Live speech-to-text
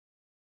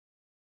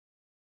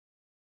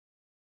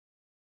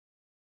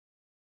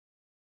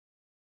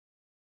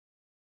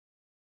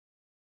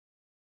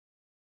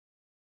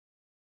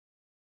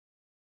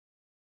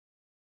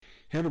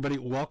Hey, everybody,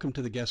 welcome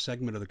to the guest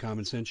segment of the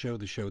Common Sense Show,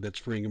 the show that's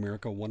freeing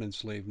America one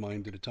enslaved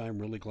mind at a time.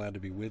 Really glad to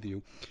be with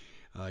you.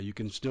 You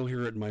can still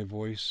hear it in my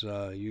voice.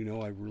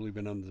 I've really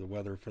been under the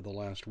weather for the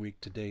last week.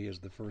 Today is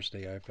the first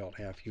day I felt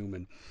half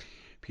human.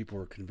 People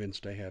are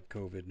convinced I have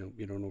COVID. No,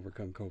 you don't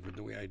overcome COVID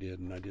the way I did,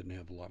 and I didn't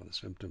have a lot of the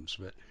symptoms,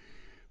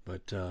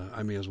 but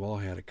I may as well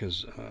have had it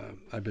because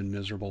I've been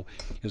miserable.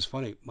 It's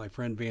funny. My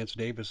friend Vance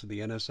Davis of the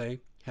NSA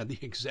had the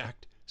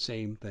exact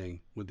same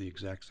thing with the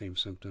exact same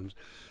symptoms,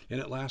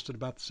 and it lasted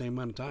about the same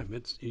amount of time.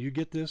 It's you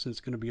get this, and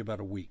it's going to be about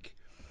a week.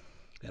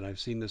 And I've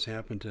seen this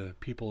happen to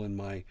people in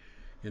my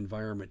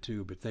environment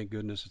too. But thank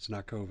goodness it's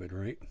not COVID,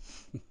 right?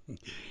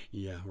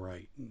 Yeah,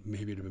 right.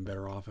 Maybe it'd have been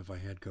better off if I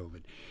had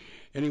COVID.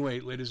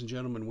 Anyway, ladies and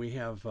gentlemen, we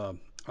have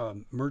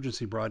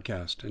emergency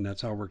broadcast, and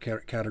that's how we're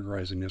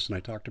categorizing this. And I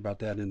talked about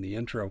that in the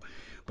intro,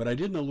 but I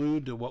didn't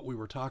allude to what we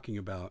were talking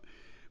about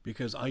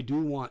because I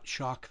do want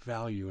shock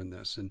value in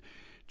this. And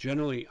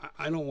generally,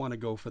 I don't want to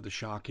go for the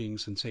shocking,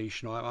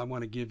 sensational. I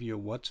want to give you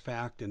what's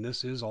fact, and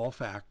this is all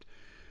fact.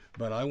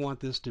 But I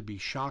want this to be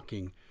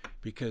shocking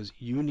because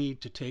you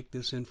need to take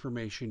this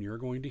information you're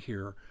going to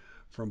hear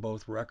from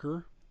both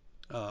Wrecker,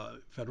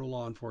 federal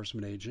law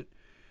enforcement agent,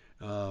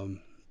 um,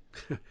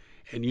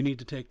 and you need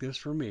to take this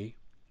from me.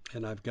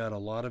 And I've got a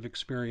lot of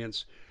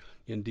experience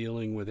in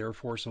dealing with Air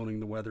Force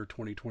owning the weather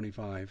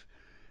 2025.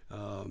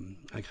 I,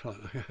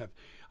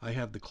 I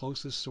have the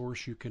closest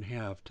source you can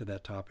have to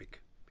that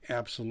topic.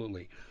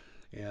 Absolutely.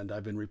 And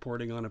I've been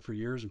reporting on it for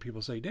years, and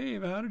people say,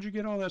 Dave, how did you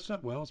get all that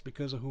stuff? Well, it's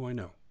because of who I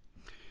know.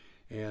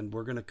 And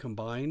we're going to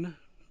combine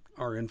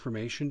our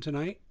information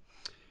tonight.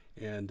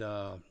 And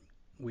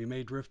we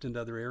may drift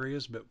into other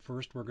areas, but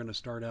first we're going to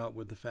start out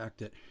with the fact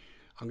that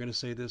I'm going to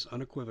say this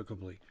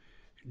unequivocally.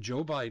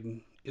 Joe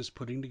Biden is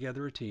putting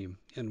together a team,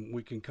 and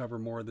we can cover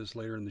more of this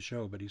later in the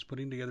show, but he's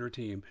putting together a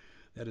team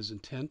that is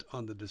intent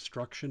on the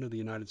destruction of the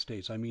United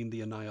States. I mean,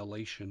 the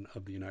annihilation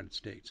of the United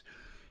States.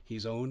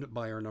 He's owned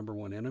by our number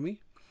one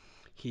enemy.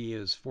 He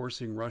is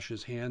forcing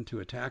Russia's hand to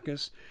attack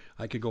us.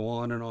 I could go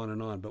on and on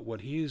and on, but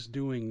what he is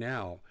doing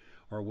now,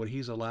 or what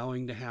he's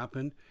allowing to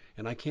happen,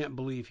 and I can't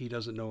believe he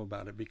doesn't know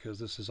about it because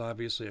this is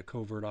obviously a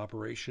covert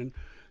operation,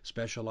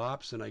 special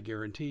ops, and I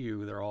guarantee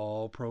you they're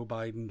all pro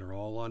Biden, they're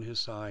all on his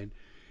side,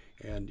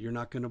 and you're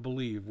not going to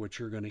believe what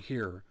you're going to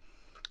hear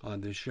on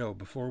this show.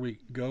 Before we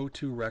go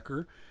to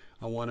Wrecker,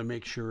 I want to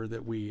make sure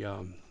that we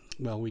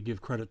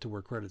give credit to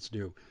where credit's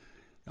due.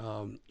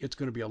 It's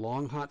going to be a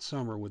long, hot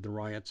summer with the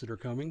riots that are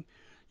coming.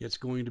 It's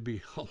going to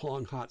be a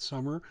long, hot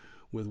summer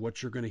with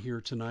what you're going to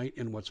hear tonight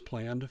and what's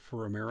planned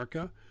for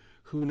America.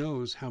 Who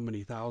knows how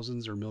many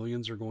thousands or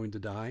millions are going to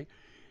die,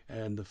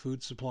 and the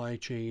food supply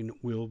chain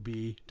will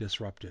be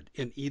disrupted.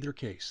 In either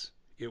case,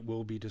 it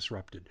will be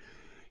disrupted.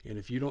 And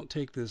if you don't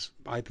take this,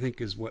 I think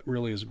is what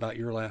really is about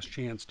your last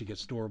chance to get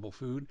storable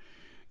food,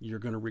 you're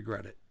going to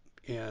regret it.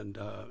 And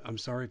I'm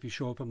sorry if you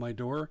show up at my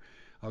door.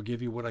 I'll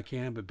give you what I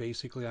can, but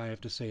basically I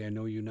have to say I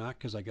know you not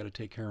because I got to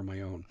take care of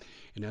my own.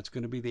 And that's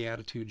going to be the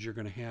attitudes you're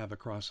going to have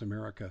across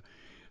America.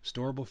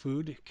 Storable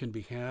food can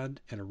be had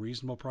at a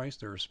reasonable price.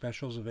 There are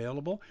specials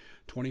available.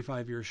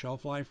 25-year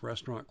shelf life,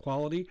 restaurant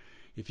quality.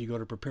 If you go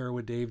to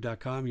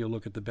preparewithdave.com, you'll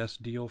look at the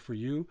best deal for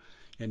you,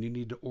 and you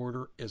need to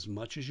order as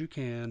much as you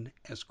can,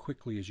 as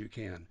quickly as you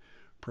can.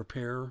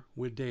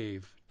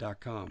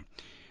 Preparewithdave.com.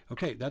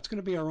 Okay, that's going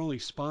to be our only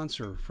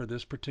sponsor for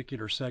this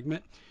particular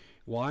segment.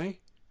 Why?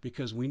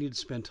 Because we need to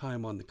spend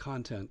time on the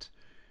content,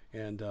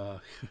 and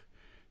the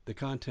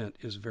content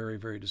is very,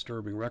 very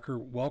disturbing. Wrecker,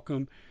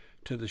 welcome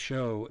to the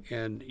show,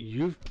 and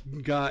you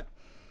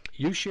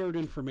shared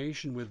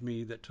information with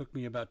me that took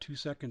me about 2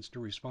 seconds to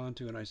respond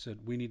to, and I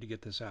said we need to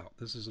get this out.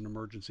 This is an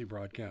emergency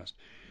broadcast.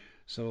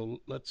 So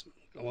let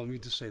me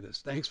just say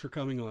this. Thanks for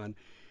coming on.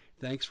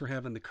 Thanks for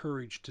having the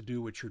courage to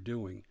do what you're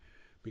doing,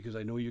 because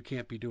I know you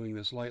can't be doing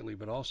this lightly,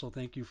 but also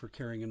thank you for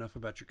caring enough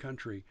about your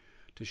country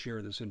to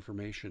share this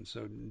information.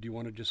 So do you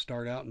want to just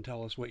start out and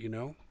tell us what you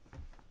know?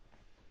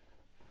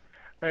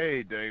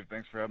 Hey, Dave,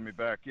 thanks for having me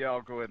back. Yeah,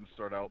 I'll go ahead and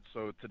start out.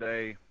 So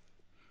today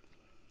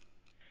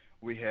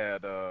we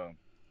had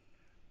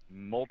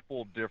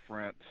multiple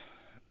different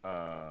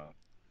uh,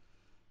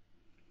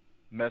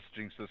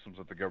 messaging systems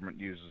that the government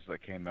uses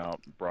that came out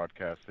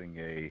broadcasting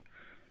a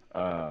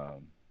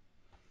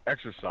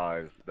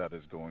exercise that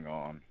is going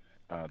on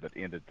that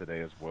ended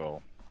today as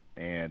well.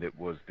 And it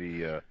was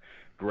the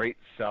Great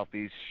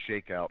Southeast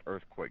Shakeout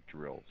Earthquake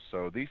Drill.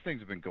 So these things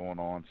have been going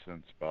on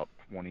since about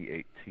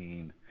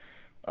 2018.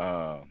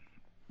 Uh,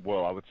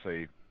 well, I would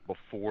say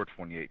before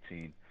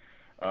 2018.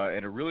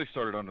 And it really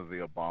started under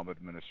the Obama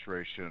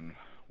administration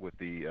with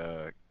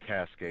the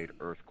Cascade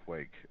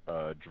earthquake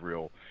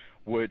drill,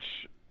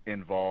 which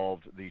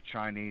involved the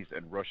Chinese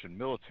and Russian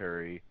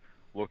military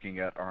looking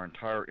at our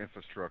entire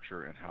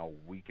infrastructure and how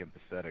weak and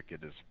pathetic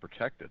it is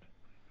protected.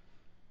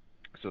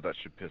 So that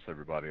should piss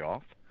everybody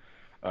off.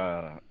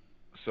 Uh,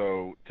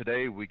 so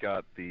today we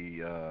got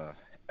the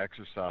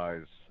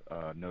exercise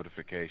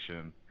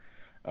notification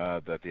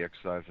that the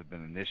exercise had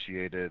been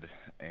initiated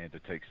and to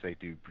take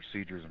safety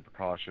procedures and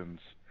precautions.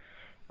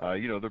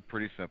 They're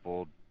pretty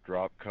simple.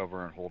 drop,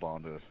 cover, and hold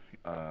on to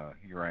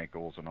your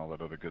ankles and all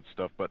that other good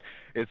stuff. But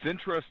it's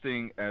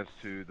interesting as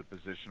to the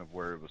position of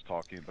where it was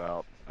talking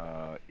about.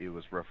 It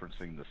was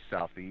referencing the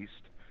southeast.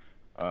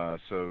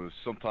 So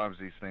sometimes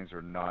these things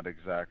are not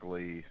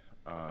exactly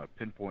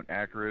pinpoint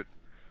accurate,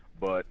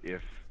 but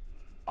if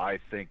I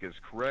think is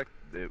correct,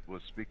 it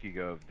was speaking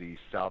of the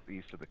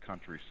southeast of the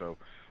country. So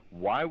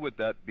why would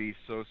that be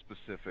so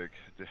specific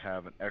to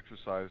have an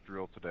exercise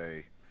drill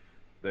today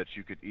that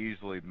you could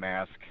easily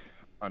mask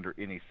under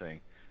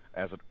anything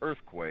as an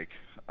earthquake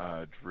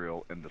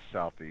drill in the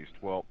southeast?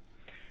 Well,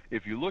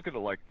 if you look at it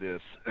like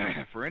this,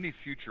 for any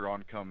future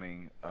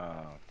oncoming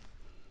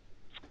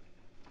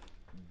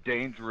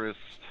dangerous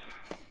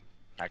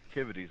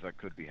activities that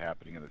could be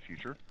happening in the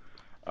future,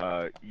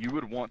 you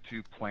would want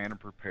to plan and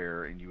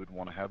prepare, and you would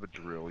want to have a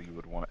drill. You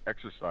would want to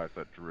exercise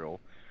that drill,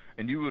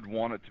 and you would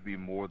want it to be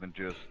more than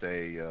just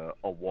a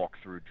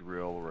walkthrough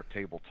drill or a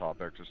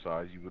tabletop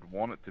exercise. You would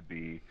want it to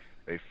be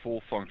a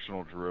full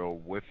functional drill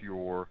with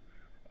your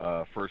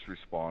first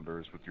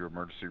responders, with your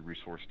emergency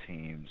resource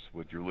teams,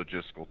 with your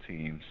logistical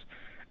teams,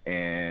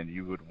 and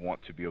you would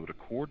want to be able to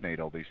coordinate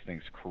all these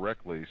things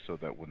correctly so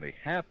that when they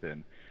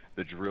happen,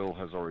 the drill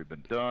has already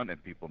been done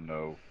and people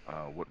know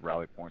what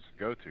rally points to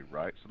go to,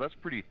 right? So that's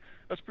pretty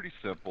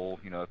simple.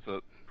 You know, it's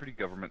a pretty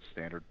government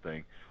standard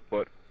thing.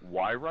 But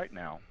why right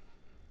now,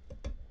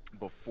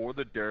 before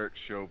the Derek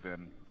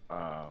Chauvin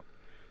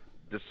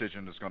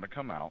decision is going to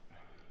come out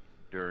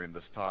during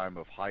this time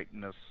of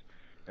heightenedness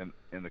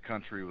in the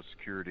country with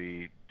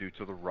security due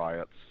to the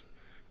riots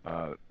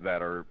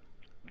that are,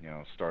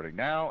 starting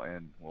now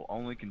and will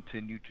only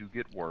continue to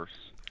get worse.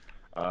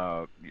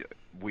 Uh,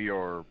 we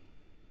are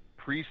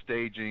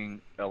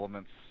pre-staging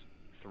elements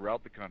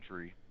throughout the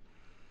country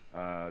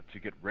to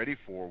get ready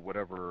for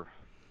whatever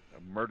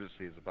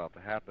emergency is about to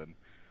happen.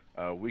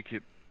 We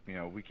keep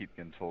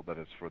getting told that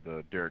it's for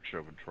the Derek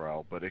Chauvin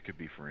trial, but it could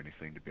be for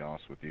anything, to be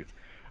honest with you.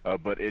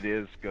 But it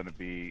is going to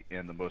be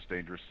in the most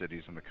dangerous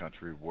cities in the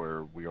country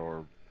where we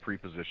are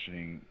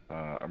pre-positioning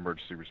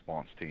emergency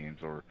response teams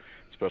or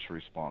special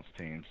response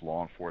teams,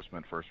 law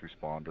enforcement, first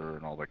responder,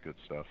 and all that good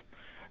stuff.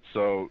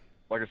 So,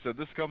 like I said,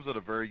 this comes at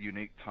a very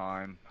unique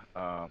time.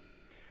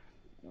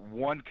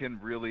 One can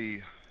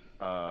really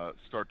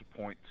start to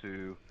point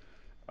to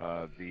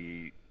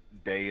the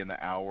day and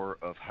the hour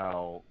of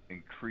how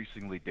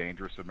increasingly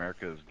dangerous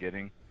America is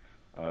getting,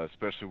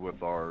 especially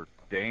with our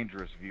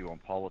dangerous view on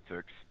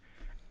politics,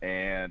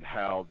 and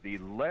how the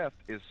left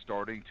is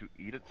starting to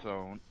eat its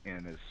own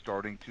and is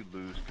starting to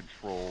lose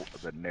control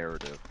of the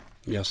narrative.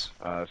 Yes.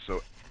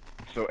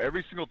 So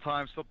every single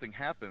time something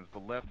happens, the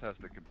left has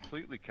to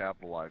completely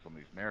capitalize on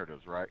these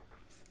narratives, right?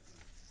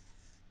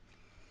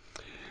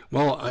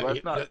 Well, So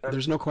that's not that's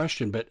there's no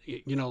question, but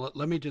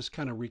let me just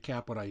kind of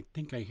recap what I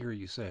think I hear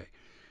you say.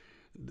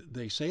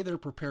 They say they're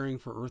preparing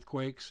for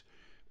earthquakes,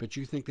 but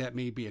you think that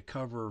may be a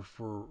cover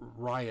for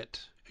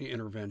riot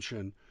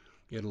intervention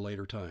at a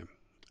later time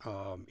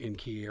in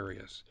key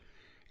areas.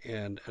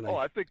 And oh,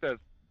 I I think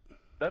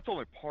that's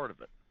only part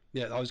of it.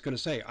 Yeah, I was going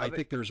to say I I think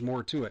think there's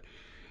more to it.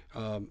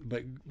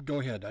 But go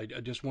ahead. I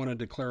just wanted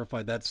to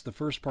clarify that's the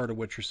first part of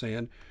what you're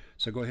saying.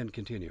 So go ahead and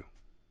continue.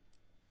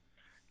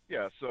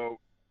 yeah. So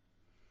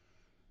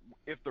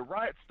if the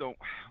riots don't,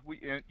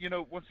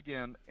 once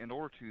again, in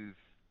order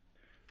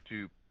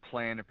to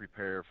plan and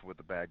prepare for what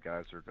the bad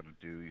guys are going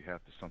to do, you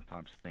have to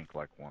sometimes think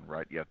like one,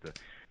 right? You have to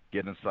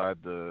get inside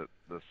the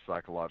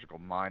psychological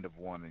mind of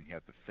one, and you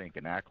have to think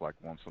and act like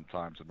one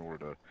sometimes in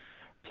order to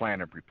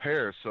plan and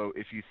prepare. So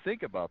if you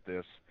think about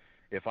this,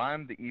 if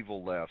I'm the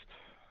evil left,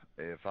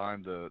 if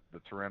I'm the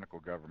tyrannical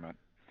government,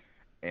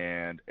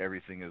 and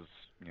everything is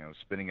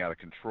spinning out of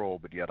control,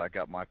 but yet I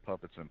got my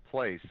puppets in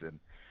place, and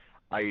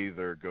I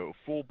either go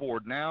full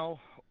board now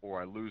or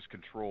I lose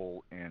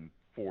control in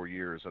 4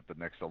 years at the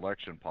next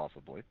election,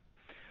 possibly.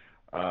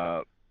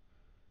 Uh,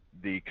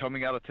 the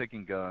coming out of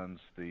taking guns,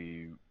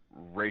 the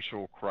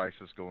racial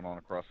crisis going on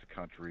across the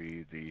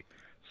country, the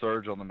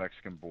surge on the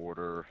Mexican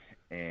border,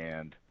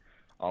 and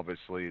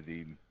obviously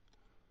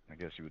I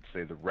guess you would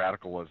say, the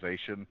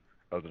radicalization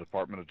of the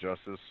Department of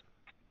Justice,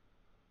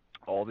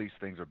 all these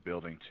things are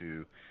building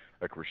to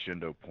a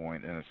crescendo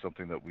point, and it's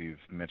something that we've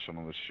mentioned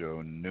on the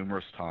show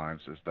numerous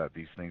times, is that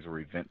these things are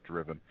event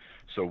driven.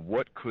 So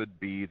what could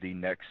be the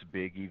next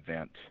big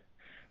event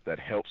that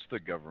helps the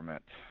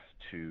government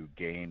to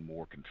gain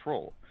more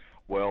control?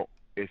 Well,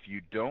 if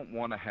you don't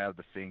want to have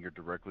the finger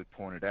directly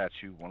pointed at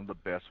you, one of the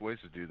best ways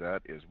to do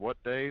that is what,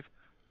 Dave?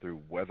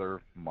 Through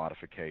weather There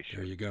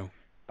modification. you go.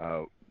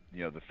 uh,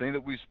 the thing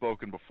that we've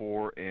spoken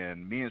before,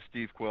 and me and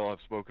Steve Quell have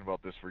spoken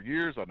about this for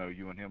years. I know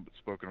you and him have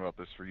spoken about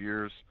this for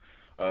years.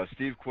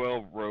 Steve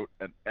Quell wrote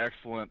an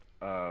excellent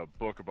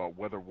book about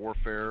weather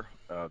warfare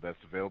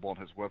that's available on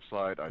his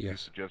website. I do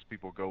Yes. suggest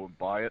people go and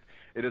buy it.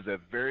 It is a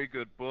very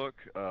good book.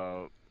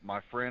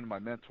 My friend, my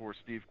mentor,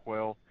 Steve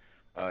Quell,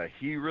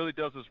 he really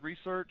does his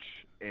research,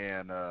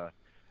 and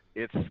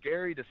it's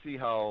scary to see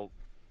how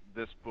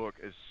this book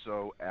is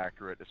so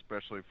accurate,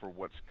 especially for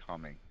what's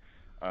coming.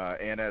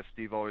 And as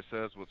Steve always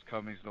says, what's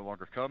coming is no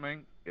longer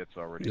coming, it's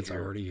already It's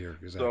here. already here.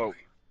 So Exactly.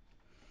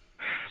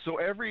 So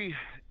every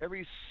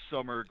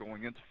summer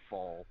going into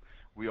fall,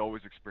 we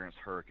always experience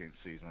hurricane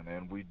season,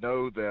 and we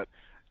know that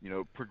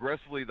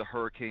progressively the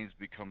hurricanes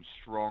become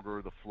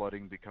stronger, the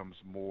flooding becomes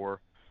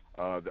more,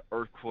 the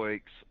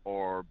earthquakes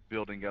are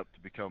building up to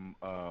become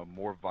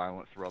more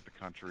violent throughout the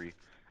country,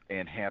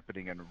 and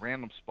happening in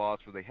random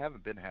spots where they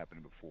haven't been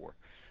happening before.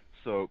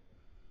 So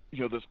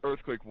this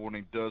earthquake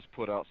warning does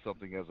put out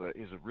something as a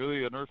is it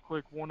really an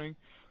earthquake warning,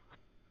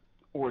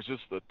 or is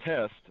just a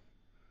test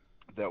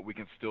that we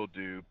can still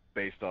do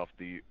based off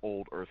the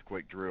old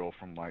earthquake drill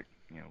from like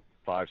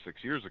 5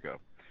 6 years ago,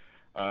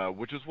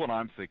 which is what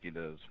I'm thinking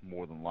is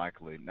more than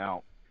likely.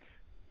 Now,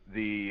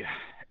 the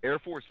Air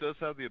Force does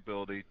have the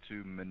ability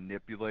to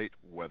manipulate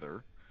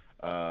weather,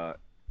 uh,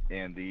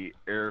 and the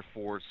Air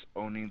Force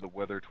owning the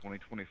Weather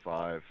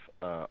 2025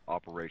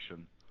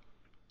 operation.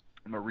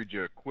 I'm gonna read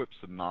you a quick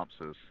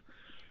synopsis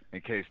in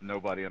case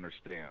nobody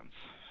understands.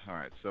 All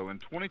right, so in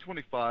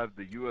 2025,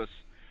 the U.S.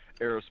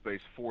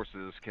 aerospace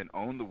forces can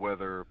own the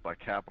weather by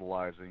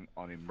capitalizing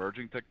on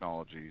emerging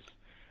technologies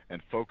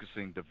and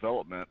focusing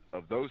development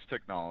of those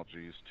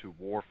technologies to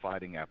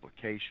warfighting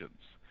applications.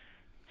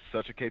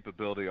 Such a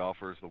capability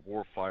offers the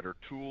warfighter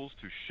tools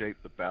to shape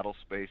the battle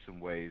space in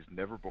ways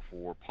never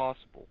before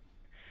possible.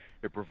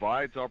 It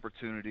provides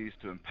opportunities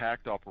to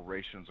impact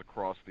operations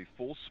across the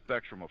full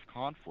spectrum of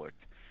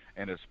conflict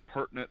and is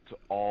pertinent to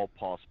all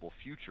possible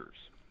futures.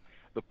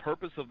 The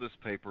purpose of this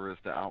paper is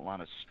to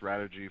outline a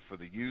strategy for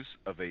the use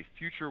of a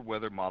future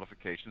weather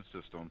modification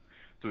system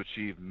to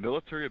achieve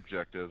military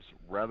objectives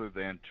rather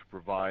than to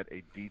provide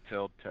a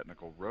detailed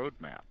technical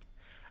roadmap.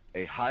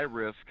 A high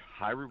risk,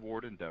 high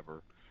reward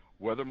endeavor,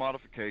 weather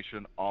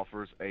modification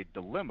offers a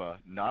dilemma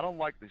not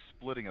unlike the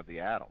splitting of the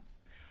atom.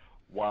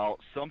 While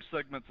some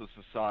segments of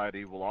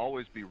society will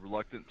always be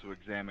reluctant to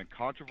examine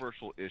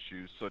controversial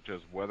issues such as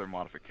weather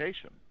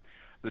modification,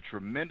 the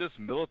tremendous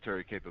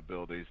military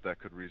capabilities that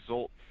could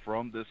result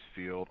from this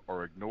field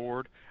are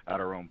ignored at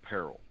our own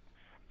peril.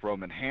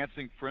 From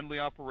enhancing friendly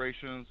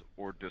operations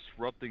or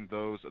disrupting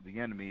those of the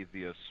enemy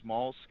via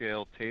small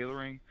scale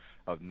tailoring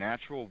of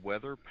natural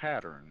weather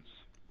patterns,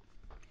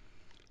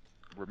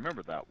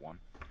 remember that one,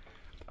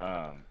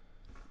 um,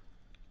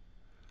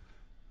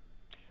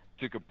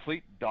 to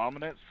complete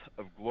dominance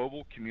of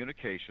global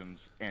communications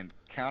and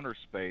counter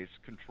space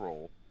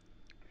control.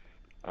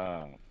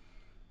 Uh,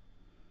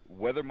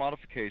 Weather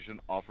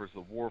modification offers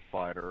the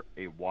warfighter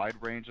a wide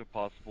range of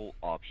possible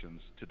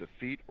options to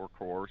defeat or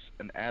coerce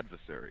an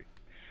adversary.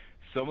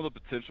 Some of the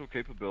potential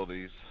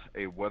capabilities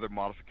a weather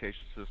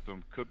modification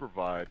system could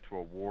provide to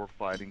a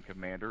warfighting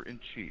commander in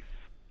chief.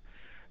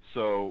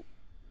 So,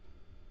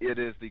 it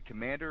is the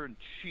commander in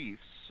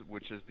chief's,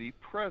 which is the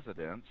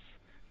president's,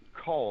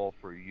 call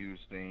for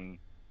using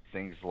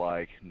things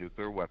like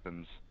nuclear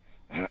weapons,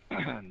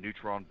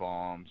 neutron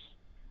bombs,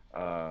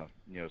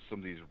 some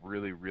of these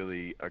really,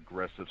 really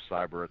aggressive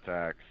cyber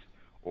attacks,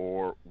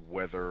 or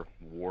weather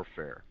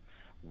warfare.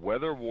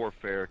 Weather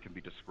warfare can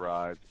be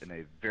described in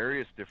a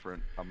various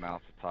different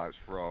amounts of types,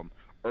 from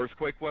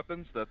earthquake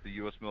weapons that the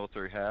U.S.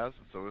 military has,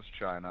 and so does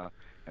China,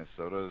 and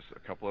so does a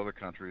couple other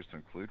countries, to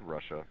include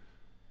Russia,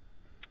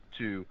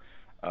 to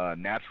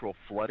natural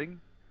flooding,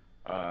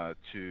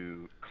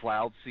 to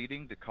cloud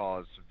seeding to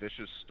cause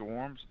vicious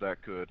storms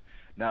that could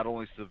not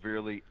only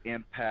severely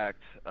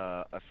impact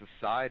a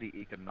society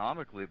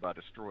economically by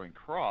destroying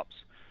crops,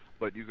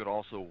 but you could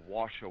also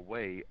wash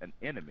away an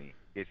enemy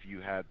if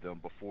you had them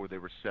before they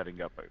were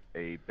setting up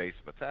a base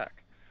of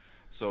attack.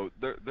 So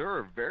there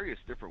are various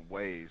different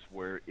ways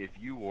where if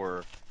you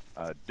were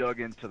dug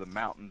into the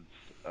mountains,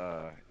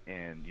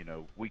 and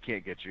we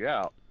can't get you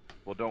out,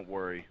 well, don't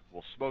worry,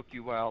 we'll smoke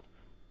you out,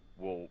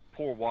 we'll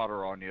pour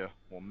water on you,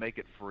 we'll make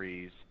it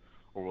freeze,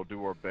 or we'll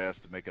do our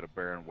best to make it a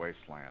barren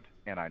wasteland.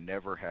 And I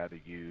never had to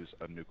use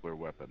a nuclear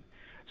weapon.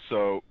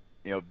 So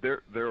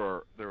there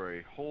are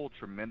a whole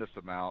tremendous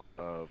amount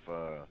of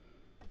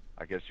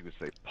I guess you could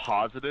say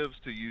positives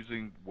to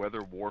using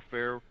weather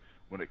warfare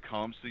when it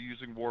comes to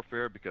using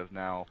warfare, because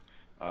now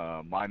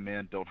my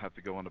men don't have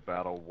to go into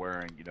battle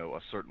wearing a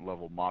certain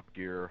level of mop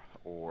gear,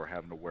 or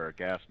having to wear a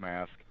gas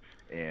mask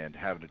and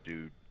having to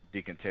do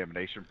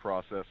decontamination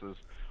processes.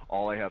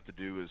 All I have to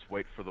do is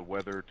wait for the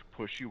weather to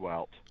push you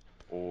out,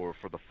 or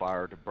for the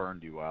fire to burn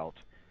you out,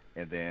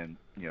 and then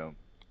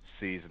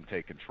seize and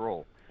take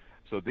control.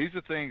 So these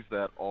are things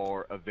that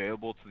are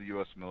available to the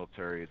U.S.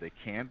 military. They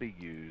can be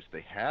used.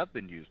 They have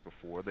been used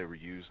before. They were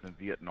used in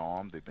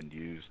Vietnam. They've been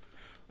used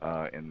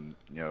in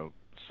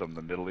some of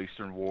the Middle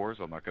Eastern wars.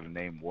 I'm not going to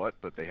name what,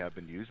 but they have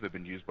been used. They've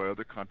been used by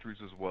other countries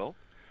as well,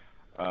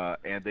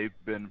 and they've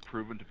been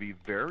proven to be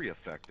very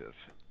effective.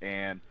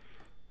 And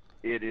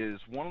it is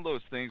one of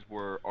those things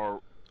where are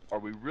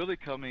we really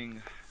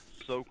coming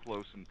so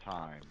close in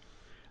time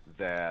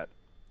that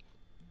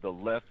the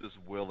left is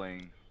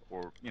willing,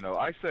 or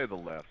I say the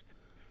left,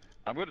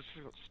 I'm going to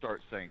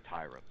start saying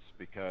tyrants,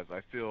 because I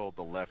feel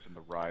the left and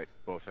the right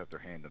both have their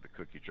hand in the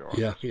cookie jar on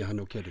Yeah, this yeah, one.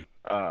 no kidding.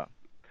 Uh,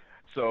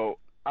 so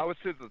I would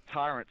say the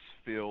tyrants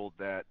feel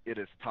that it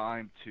is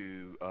time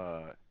to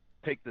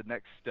take the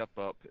next step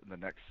up in the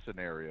next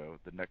scenario,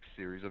 the next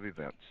series of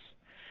events,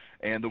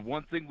 And the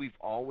one thing we've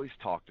always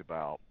talked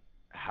about,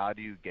 how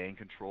do you gain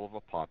control of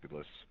a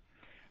populace?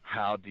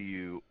 How do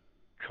you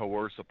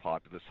coerce a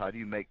populace? How do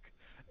you make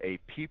a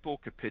people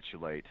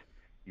capitulate?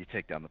 You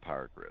take down the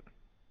power grid.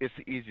 It's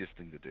the easiest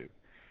thing to do.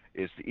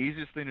 It's the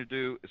easiest thing to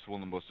do. It's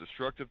one of the most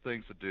destructive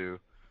things to do.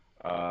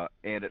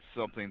 And it's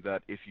something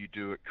that if you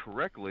do it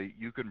correctly,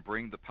 you can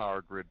bring the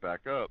power grid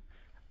back up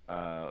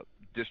uh,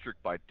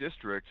 district by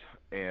district,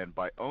 and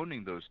by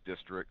owning those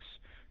districts,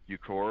 you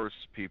coerce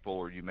people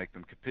or you make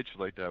them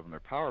capitulate to having their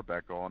power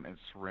back on and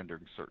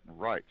surrendering certain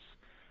rights.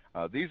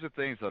 These are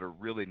things that are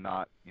really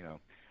not,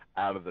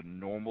 out of the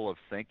normal of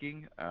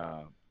thinking.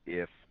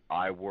 If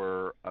I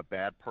were a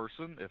bad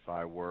person, if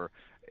I were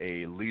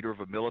a leader of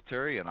a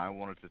military and I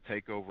wanted to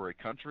take over a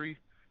country,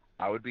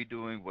 I would be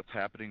doing what's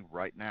happening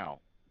right now.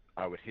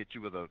 I would hit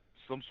you with a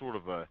some sort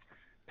of a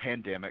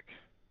pandemic.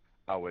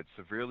 I would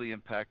severely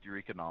impact your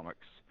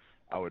economics.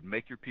 I would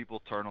make your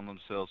people turn on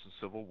themselves in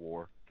civil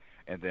war.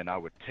 And then I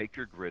would take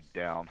your grid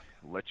down,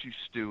 let you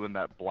stew in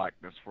that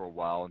blackness for a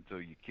while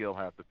until you kill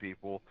half the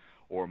people,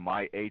 or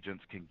my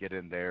agents can get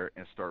in there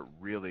and start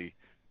really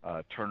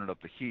turning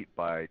up the heat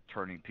by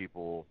turning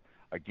people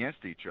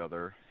against each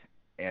other.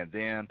 And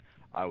then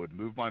I would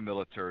move my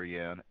military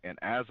in. And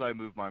as I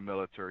move my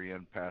military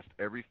in past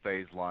every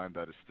phase line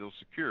that is still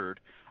secured,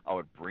 I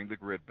would bring the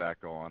grid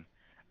back on,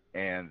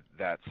 and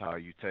that's how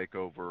you take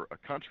over a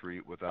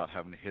country without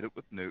having to hit it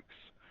with nukes,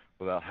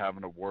 without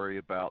having to worry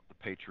about the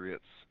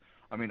patriots.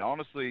 I mean,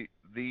 honestly,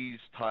 these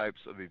types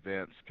of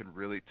events can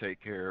really take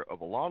care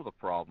of a lot of the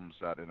problems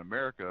that in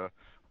America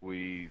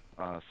we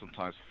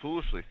sometimes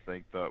foolishly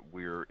think that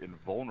we're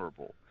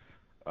invulnerable.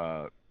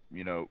 Uh,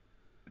 you know,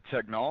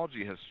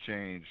 Technology has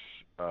changed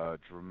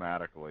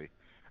dramatically,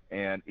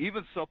 and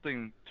even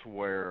something to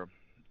where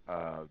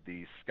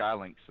the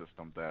Skylink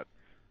system that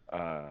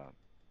uh,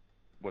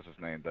 what's his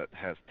name that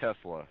has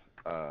Tesla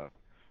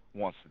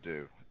wants to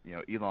do.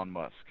 Elon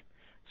Musk.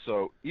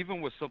 So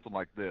even with something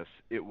like this,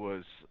 it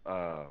was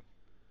uh,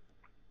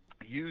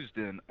 used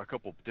in a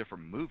couple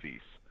different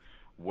movies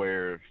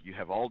where you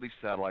have all these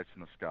satellites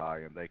in the sky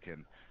and they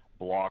can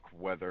block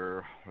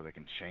weather or they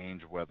can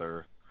change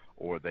weather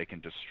or they can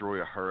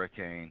destroy a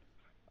hurricane.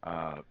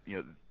 You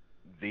know,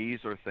 these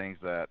are things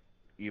that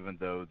even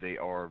though they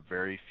are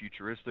very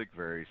futuristic,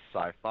 very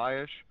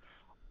sci-fi-ish,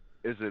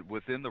 is it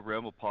within the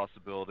realm of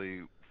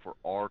possibility for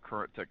our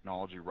current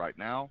technology right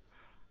now?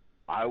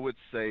 I would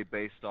say,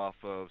 based off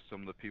of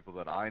some of the people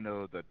that I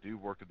know that do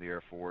work in the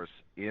Air Force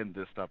in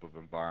this type of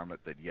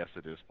environment, that yes,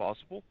 it is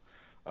possible.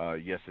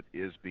 Yes, it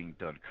is being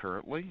done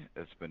currently.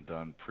 It's been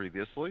done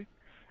previously.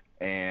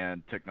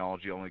 And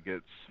technology only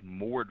gets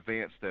more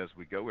advanced as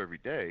we go every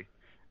day.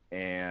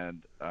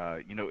 And,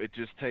 it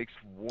just takes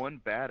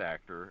one bad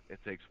actor, it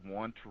takes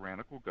one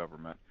tyrannical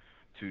government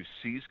to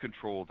seize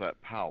control of that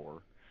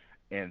power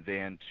and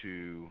then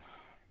to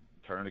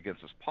turn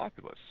against its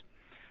populace.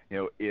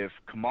 If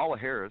Kamala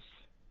Harris,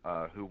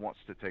 who wants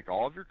to take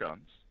all of your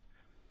guns,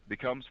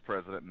 becomes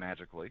president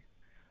magically,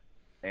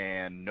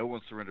 and no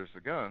one surrenders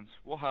the guns,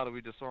 well, how do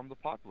we disarm the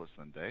populace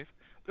then, Dave?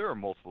 There are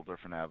multiple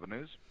different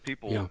avenues.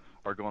 People Yeah.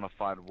 are going to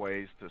find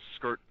ways to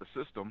skirt the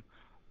system,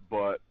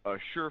 but a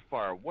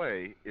surefire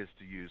way is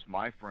to use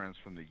my friends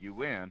from the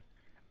UN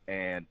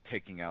and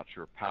taking out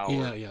your Yeah,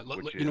 power, yeah.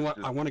 which You know is what?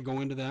 just, I want to go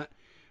into that,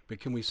 but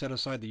can we set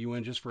aside the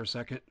UN just for a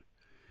second?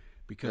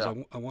 Because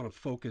yeah. I want to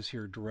focus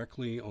here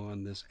directly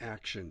on this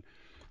action.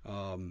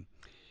 Um,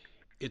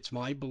 it's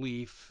my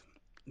belief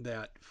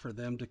that for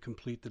them to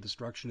complete the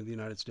destruction of the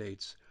United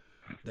States,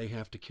 they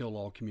have to kill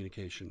all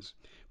communications.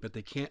 But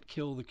they can't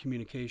kill the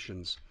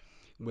communications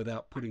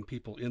without putting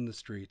people in the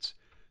streets,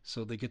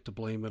 so they get to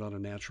blame it on a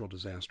natural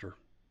disaster,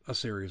 a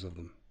series of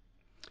them.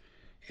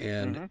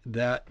 And Hmm.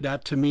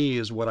 that to me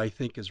is what I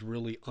think is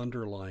really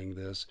underlying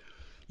this.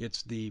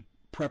 It's the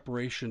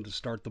preparation to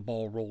start the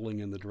ball rolling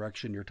in the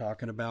direction you're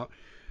talking about.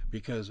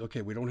 Because,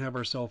 okay, we don't have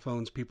our cell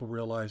phones. People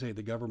realize, hey,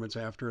 the government's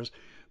after us.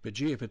 But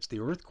gee, if it's the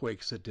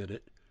earthquakes that did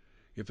it,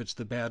 if it's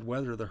the bad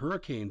weather, the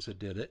hurricanes that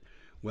did it,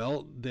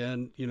 well,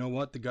 then you know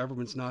what? The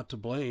government's not to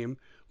blame.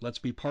 Let's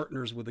be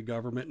partners with the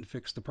government and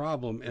fix the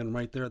problem. And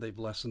right there, they've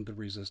lessened the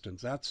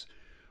resistance. That's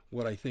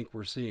what I think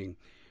we're seeing.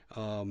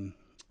 Um,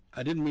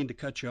 I didn't mean to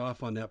cut you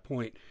off on that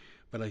point,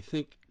 but I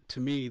think to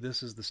me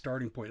this is the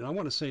starting point. And I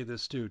want to say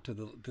this too to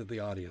the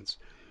audience.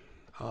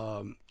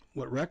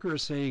 What Recker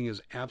is saying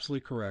is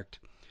absolutely correct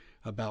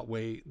about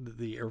way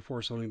the Air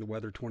Force owning the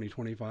weather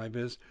 2025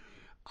 is.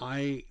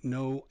 I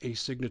know a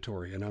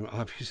signatory, and I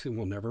obviously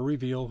will never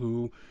reveal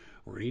who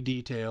or any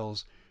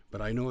details,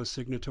 but I know a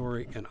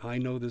signatory, and I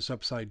know this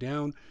upside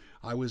down.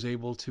 I was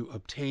able to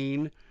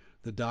obtain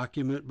the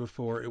document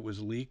before it was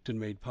leaked and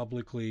made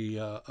publicly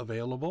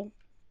available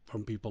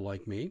from people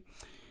like me.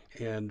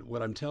 And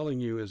what I'm telling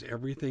you is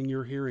everything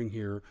you're hearing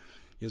here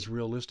is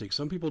realistic.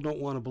 Some people don't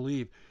want to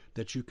believe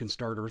that you can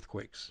start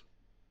earthquakes.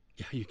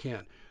 Yeah, you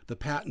can. The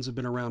patents have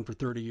been around for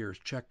 30 years.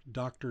 Check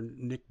Dr.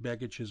 Nick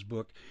Begich's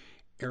book,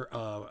 Air,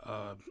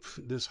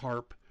 This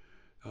Harp.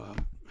 Uh,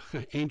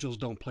 Angels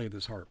Don't Play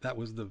This Harp. That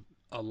was the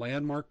a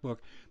landmark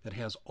book that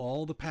has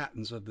all the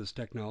patents of this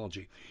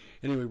technology.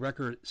 Anyway,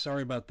 Record,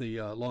 sorry about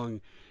the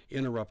long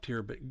interrupt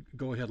here, but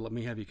go ahead. Let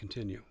me have you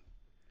continue.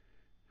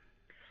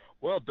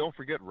 Well, don't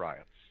forget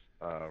riots.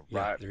 Yeah,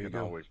 Riots there you can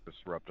go. always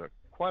disrupt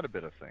quite a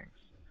bit of things.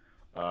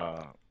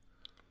 Uh,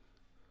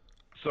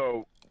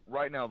 so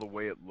right now, the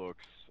way it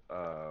looks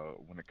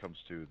when it comes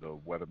to the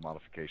weather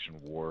modification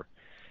war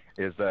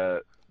is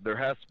that there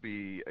has to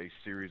be a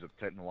series of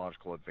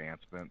technological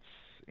advancements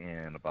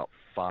in about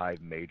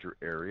five major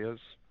areas.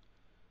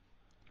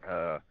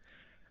 Uh,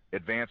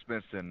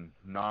 Advancements in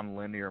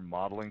nonlinear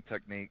modeling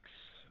techniques,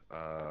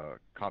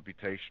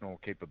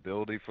 computational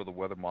capability for the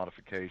weather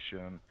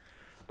modification.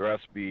 There has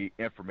to be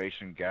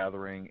information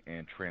gathering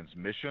and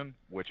transmission,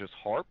 which is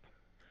HARP,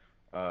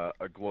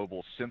 a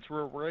global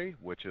sensor array,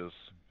 which is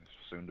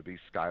soon to be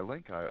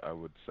Skylink, I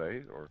would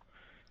say, or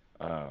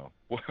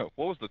what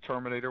was the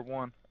Terminator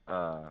one?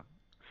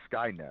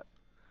 Skynet.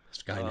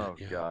 Skynet, Oh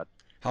yeah. God,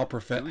 How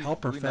do we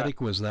not?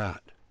 prophetic was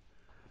that?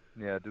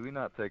 Yeah, do we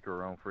not take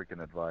our own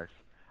freaking advice?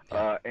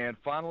 Yeah, And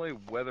finally,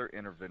 weather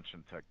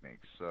intervention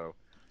techniques. So,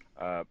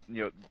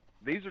 you know,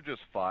 these are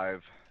just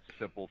five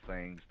simple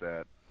things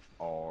that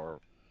are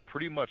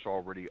pretty much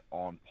already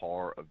on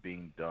par of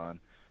being done.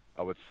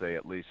 I would say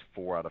at least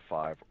four out of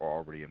five are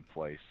already in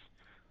place.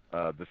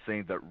 The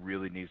thing that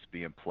really needs to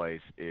be in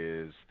place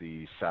is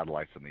the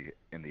satellites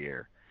in the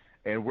air,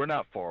 and we're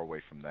not far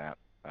away from that.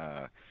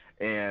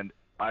 And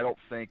I don't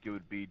think it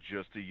would be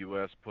just the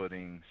U.S.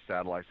 putting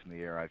satellites in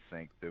the air. I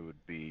think there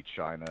would be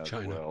China as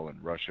China. well and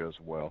Russia as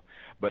well.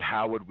 But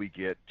how would we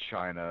get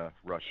China,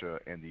 Russia,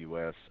 and the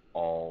U.S.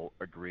 all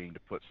agreeing to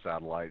put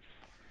satellites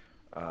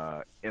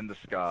in the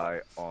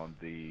sky on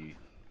the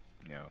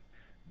you know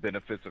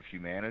benefits of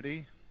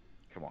humanity?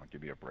 Come on,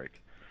 give me a break.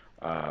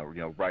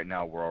 Right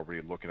now we're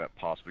already looking at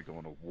possibly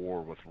going to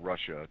war with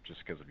Russia just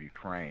because of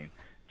Ukraine.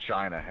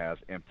 China has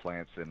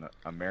implants in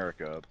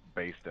America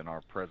based in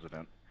our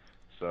president.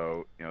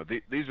 So,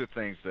 these are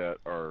things that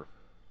are,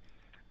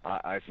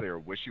 I say, are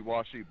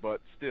wishy-washy,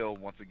 but still,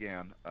 once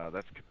again,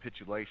 that's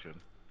capitulation.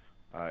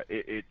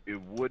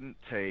 It wouldn't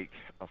take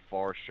a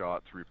far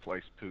shot to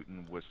replace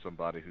Putin with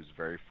somebody who's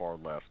very far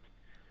left,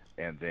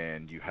 and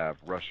then you have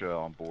Russia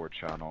on board,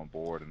 China on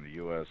board, and the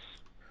U.S.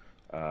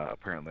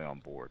 Apparently on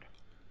board.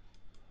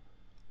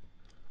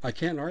 I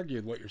can't argue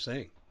with what you're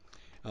saying.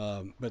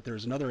 But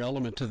there's another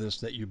element to this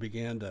that you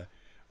began to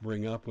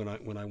bring up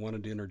when I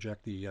wanted to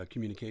interject the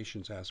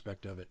communications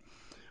aspect of it,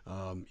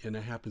 and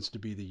it happens to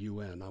be the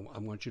UN. I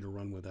want you to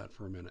run with that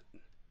for a minute.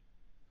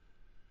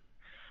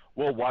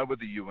 Well, why would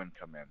the UN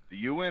come in? The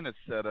UN is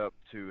set up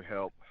to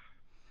help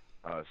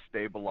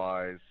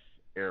stabilize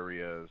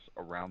areas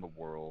around the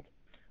world,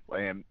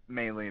 and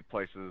mainly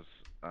places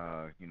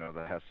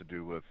that has to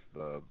do with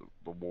the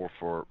war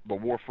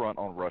front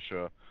on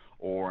Russia,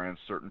 or in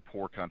certain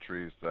poor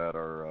countries that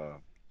are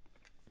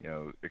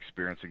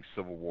experiencing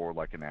civil war,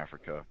 like in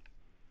Africa.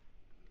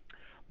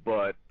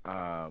 But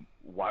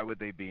why would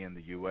they be in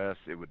the U.S.?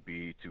 It would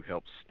be to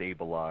help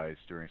stabilize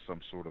during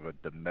some sort of a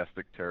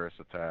domestic terrorist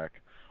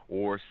attack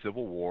or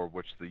civil war,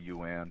 which the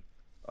UN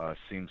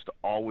seems to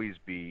always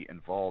be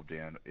involved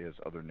in, is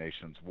other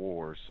nations'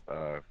 wars,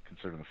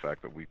 considering the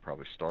fact that we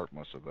probably start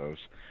most of those.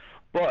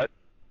 But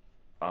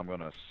I'm going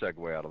to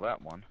segue out of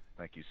that one.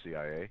 Thank you,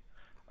 CIA.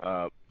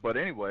 But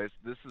anyways,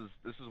 this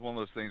is one of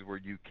those things where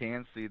you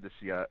can see the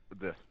CIA,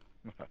 the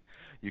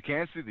you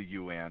can see the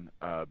UN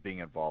being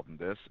involved in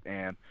this,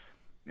 and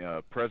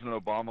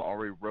President Obama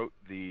already wrote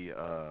the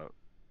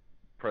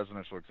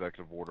presidential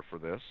executive order for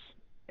this,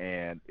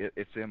 and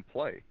it's in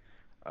play.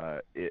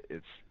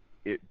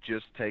 It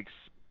just takes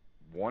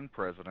one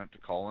president to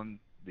call in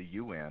the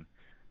UN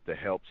to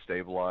help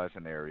stabilize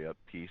an area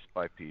piece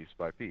by piece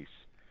by piece.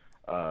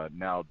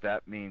 Now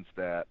that means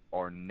that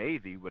our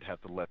Navy would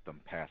have to let them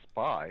pass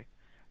by,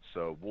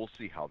 so we'll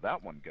see how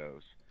that one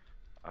goes.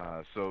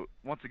 So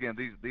once again,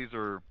 these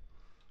are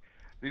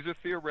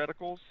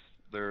theoreticals.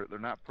 They're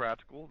not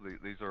practical.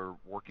 These are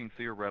working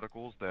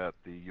theoreticals that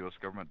the U.S.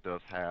 government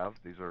does have.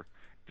 These are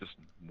just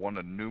one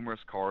of numerous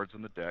cards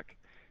in the deck,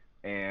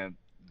 and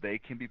they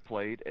can be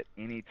played at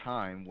any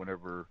time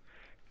whenever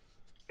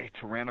a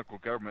tyrannical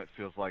government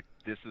feels like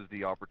this is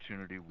the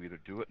opportunity. We either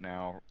do it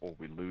now or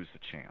we lose the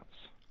chance.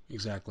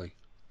 Exactly.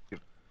 If,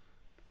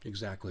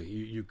 Exactly.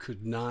 You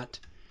could not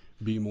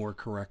be more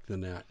correct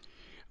than that.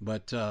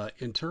 But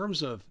in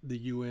terms of the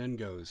UN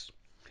goes,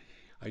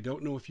 I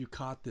don't know if you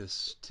caught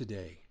this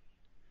today,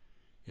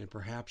 and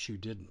perhaps you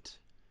didn't.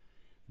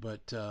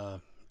 But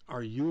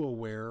are you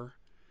aware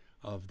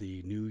of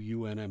the new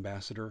UN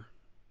ambassador,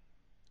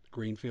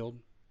 Greenfield?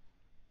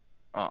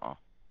 uh-uh.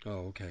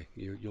 Oh, okay.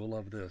 You'll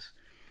love this.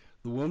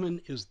 The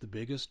woman is the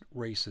biggest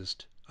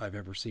racist I've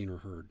ever seen or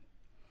heard.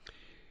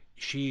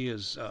 She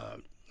is.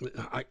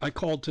 I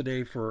called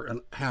today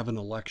for have an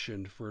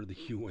election for the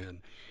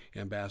UN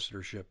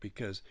ambassadorship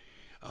because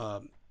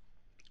um,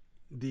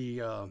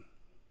 the I'm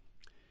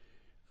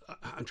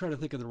trying to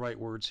think of the right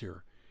words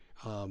here.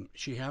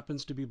 She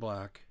happens to be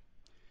black,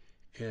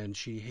 and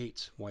she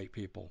hates white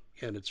people.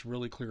 And it's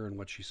really clear in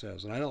what she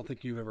says. And I don't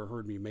think you've ever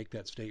heard me make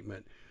that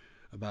statement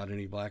about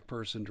any black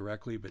person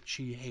directly, but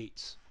she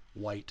hates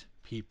white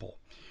people.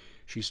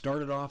 She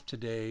started off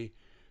today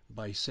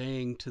by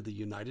saying to the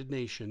United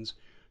Nations,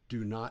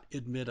 do not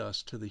admit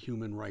us to the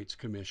Human Rights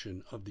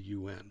Commission of the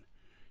UN.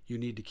 You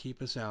need to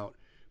keep us out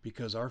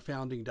because our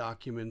founding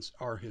documents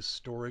are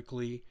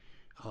historically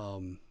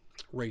um,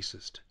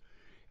 racist.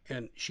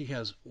 And she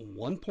has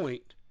one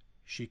point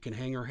she can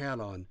hang her hat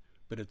on,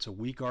 but it's a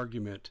weak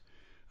argument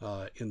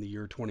in the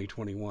year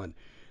 2021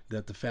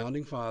 that the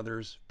founding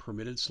fathers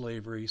permitted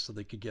slavery so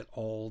they could get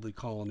all the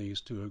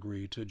colonies to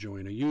agree to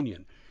join a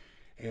union.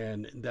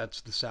 And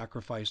that's the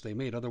sacrifice they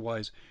made.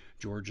 Otherwise,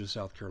 Georgia,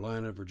 South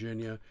Carolina,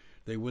 Virginia,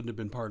 they wouldn't have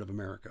been part of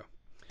America.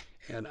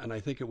 And I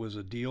think it was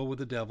a deal with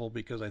the devil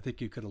because I think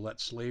you could have let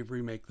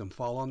slavery make them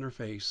fall on their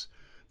face.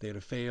 They'd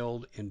have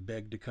failed and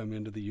begged to come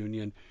into the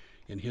Union,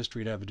 and history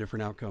would have a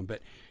different outcome.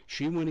 But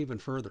she went even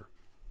further.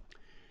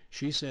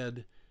 She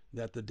said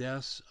that the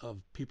deaths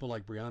of people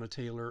like Breonna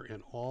Taylor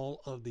and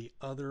all of the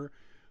other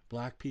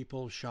black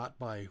people shot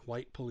by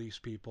white police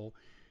people,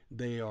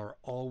 they are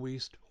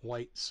always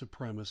white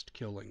supremacist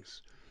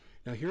killings.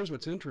 Now, here's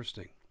what's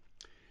interesting.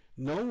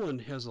 No one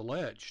has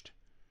alleged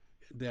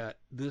that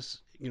this,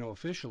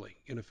 officially,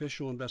 in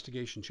official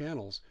investigation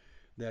channels,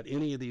 that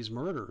any of these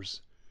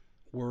murders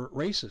were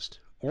racist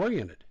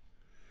oriented.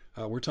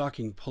 We're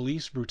talking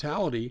police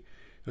brutality,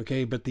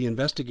 okay, but the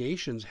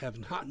investigations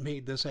have not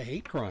made this a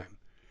hate crime.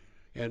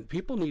 And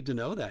people need to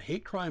know that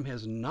hate crime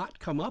has not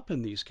come up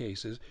in these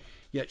cases.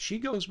 Yet she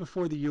goes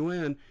before the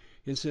UN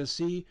and says,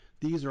 see,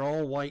 these are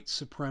all white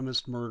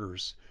supremacist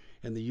murders.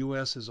 And the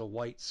U.S. is a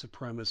white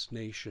supremacist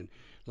nation.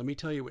 Let me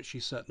tell you what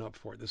she's setting up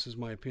for. This is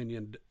my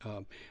opinion,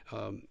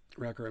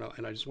 Wrecker,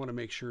 and I just want to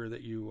make sure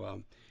that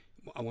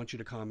I want you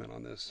to comment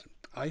on this.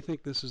 I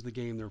think this is the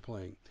game they're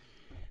playing,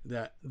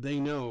 that they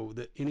know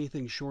that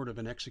anything short of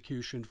an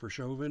execution for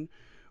Chauvin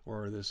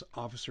or this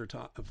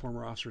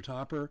former officer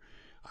Topper,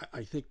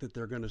 I think that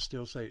they're going to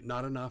still say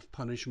not enough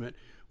punishment.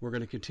 We're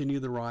going to continue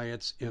the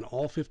riots in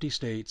all 50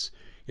 states.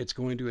 It's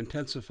going to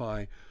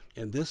intensify,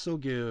 and this will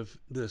give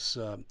this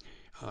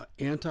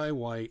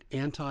anti-white,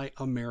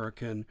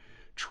 anti-American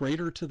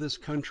traitor to this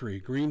country,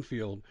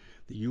 Greenfield,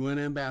 the UN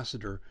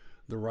ambassador,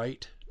 the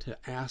right to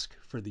ask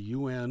for the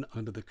UN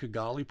under the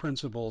Kigali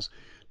principles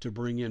to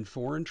bring in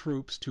foreign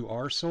troops to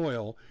our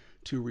soil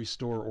to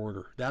restore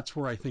order. That's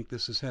where I think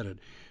this is headed,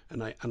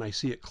 and I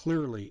see it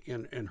clearly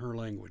in her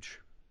language.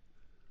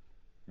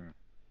 Hmm.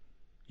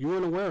 You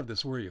weren't aware of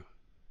this, were you?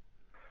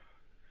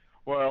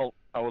 Well,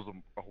 I was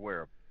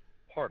aware of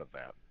part of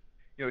that.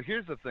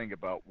 Here's the thing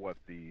about what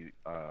the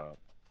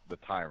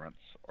tyrants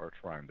are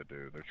trying to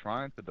do. They're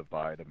trying to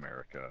divide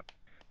America.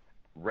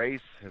 Race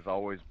has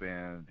always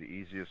been the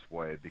easiest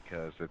way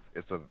because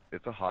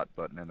it's a hot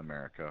button in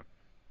America,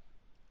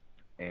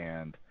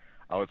 and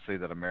I would say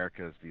that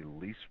America is the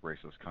least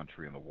racist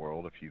country in the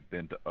world. If you've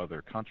been to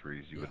other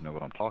countries, you Yeah. would know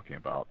what I'm talking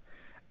about.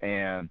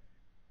 And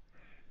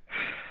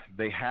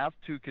they have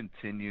to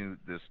continue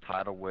this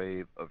tidal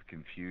wave of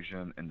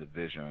confusion and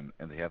division,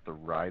 and they have to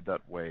ride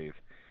that wave.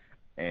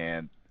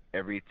 And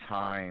every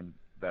time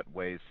that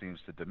wave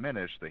seems to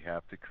diminish, they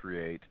have to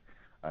create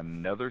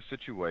another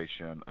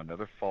situation,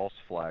 another false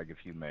flag,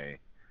 if you may,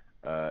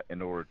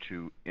 in order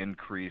to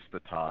increase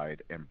the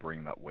tide and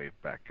bring that wave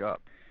back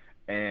up.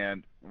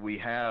 And we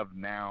have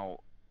now,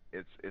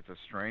 it's a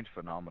strange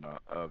phenomena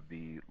of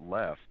the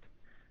left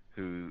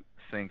who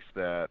thinks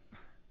that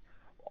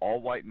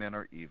all white men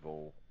are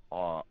evil,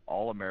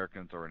 all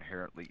Americans are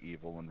inherently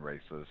evil and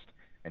racist,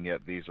 and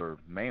yet these are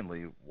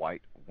mainly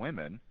white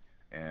women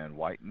and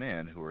white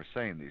men who are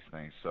saying these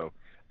things. So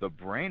the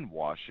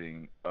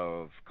brainwashing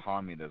of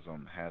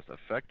communism has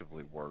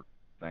effectively worked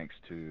thanks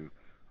to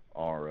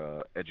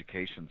our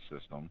education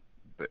system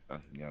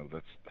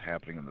that's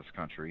happening in this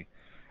country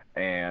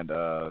and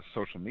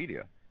social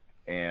media.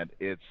 And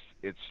it's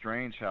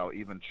strange how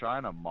even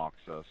China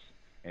mocks us,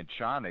 and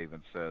China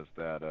even says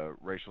that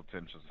racial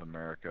tensions in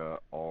America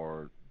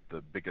are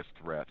the biggest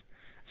threat.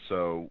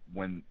 So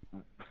when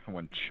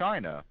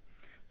China,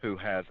 who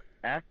has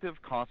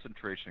active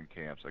concentration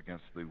camps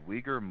against the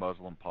Uyghur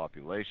Muslim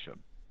population,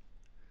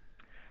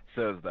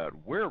 says that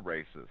we're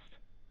racist,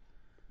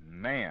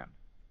 man,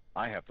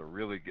 I have to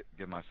really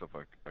give myself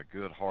a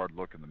good hard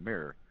look in the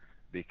mirror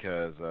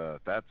because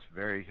that's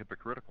very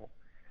hypocritical.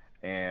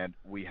 And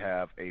we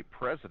have a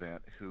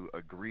president who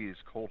agrees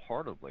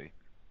cold-heartedly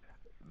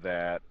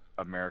that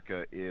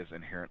America is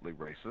inherently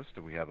racist,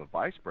 and we have a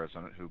vice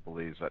president who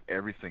believes that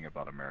everything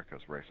about America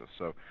is racist.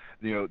 So,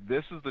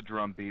 this is the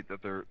drumbeat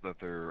that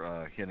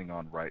they're hitting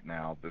on right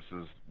now. This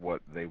is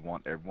what they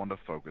want everyone to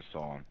focus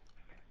on.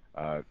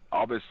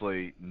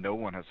 Obviously, no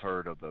one has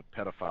heard of the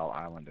pedophile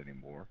island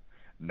anymore.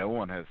 No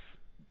one has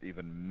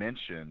even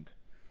mentioned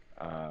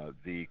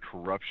the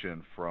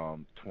corruption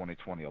from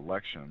 2020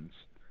 elections.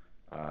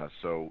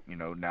 So,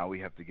 now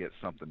we have to get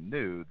something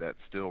new that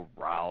still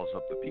riles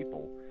up the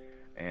people.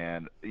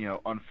 And,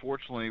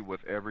 unfortunately,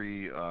 with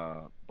every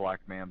black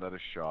man that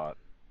is shot,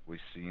 We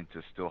seem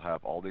to still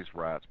have all these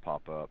riots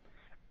pop up,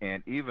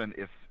 and even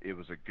if it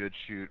was a good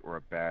shoot or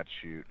a bad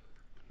shoot,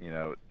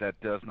 that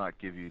does not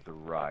give you the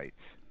right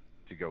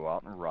to go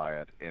out and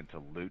riot and to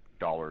loot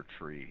Dollar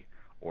Tree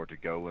or to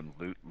go and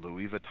loot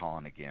Louis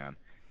Vuitton again.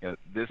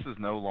 This is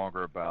no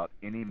longer about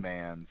any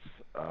man's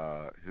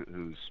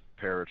who's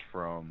perished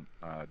from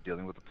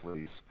dealing with the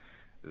police.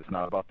 It's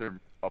not about their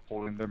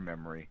upholding their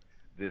memory.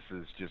 This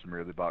is just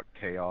merely about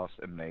chaos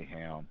and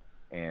mayhem,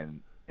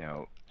 and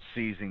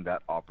seizing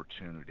that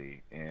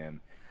opportunity. And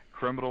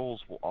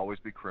criminals will always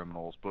be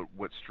criminals. But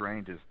what's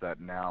strange is that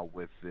now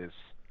with this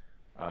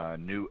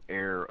new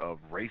air of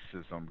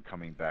racism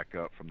coming back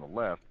up from the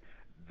left,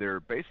 they're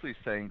basically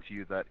saying to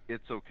you that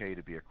it's okay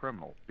to be a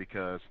criminal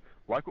because,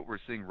 like what we're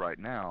seeing right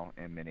now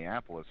in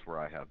Minneapolis, where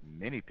I have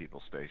many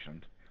people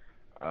stationed,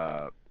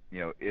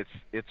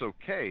 it's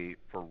okay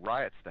for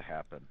riots to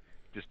happen,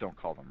 just don't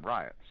call them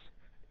riots.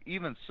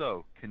 Even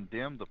so,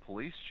 condemn the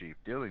police chief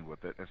dealing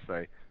with it and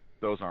say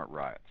those aren't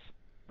riots,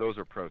 those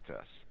are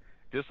protests.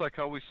 Just like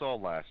how we saw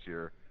last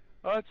year,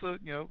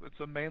 it's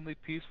a mainly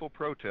peaceful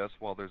protest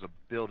while there's a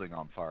building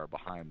on fire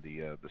behind the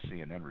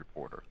CNN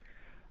reporter.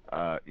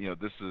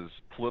 This is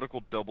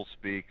political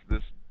doublespeak.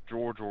 This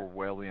George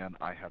Orwellian.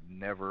 I have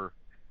never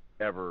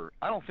ever.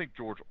 I don't think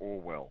George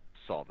Orwell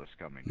saw this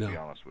coming. To be No,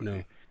 honest with you,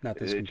 no, not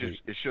this it just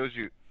complete.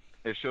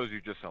 it shows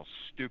you just how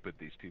stupid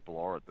these people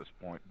are at this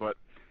point. But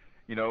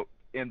you know,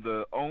 in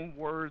the own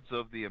words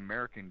of the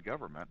American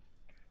government,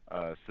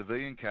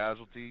 civilian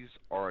casualties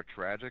are a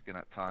tragic and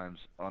at times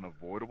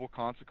unavoidable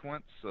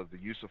consequence of the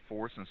use of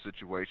force in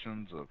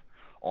situations of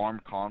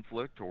armed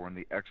conflict or in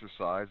the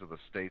exercise of a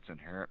state's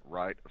inherent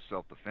right of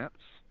self defense.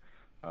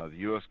 The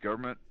U.S.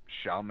 government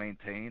shall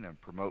maintain and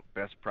promote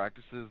best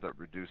practices that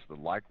reduce the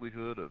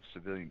likelihood of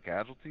civilian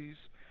casualties,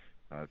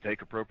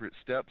 take appropriate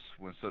steps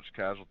when such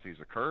casualties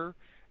occur,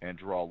 and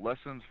draw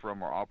lessons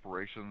from our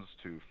operations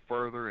to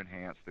further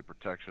enhance the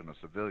protection of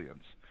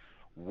civilians.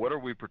 What are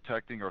we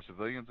protecting our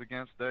civilians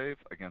against, Dave?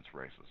 Against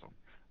racism,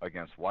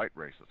 against white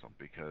racism,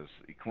 because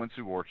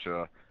Quincy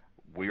Orcha,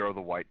 we are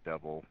the white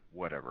devil,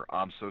 whatever.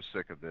 I'm so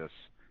sick of this.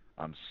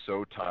 I'm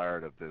so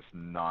tired of this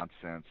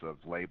nonsense of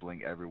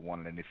labeling everyone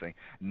and anything.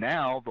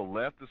 Now the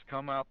left has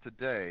come out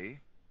today,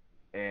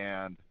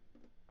 and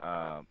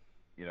uh,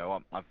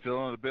 I'm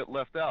feeling a bit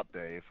left out,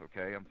 Dave.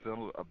 Okay, I'm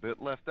feeling a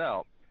bit left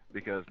out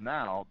because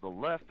now the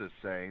left is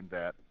saying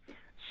that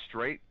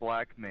straight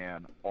black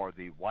men are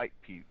the white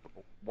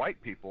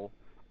people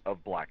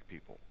of black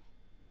people.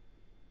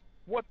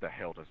 What the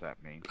hell does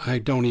that mean? I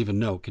don't even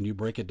know. Can you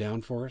break it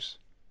down for us?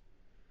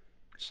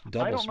 It's I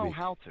double don't know speak.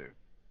 how to.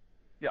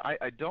 Yeah,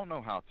 I don't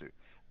know how to.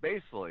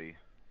 Basically,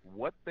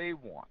 what they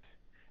want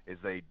is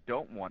they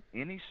don't want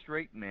any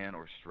straight man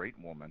or straight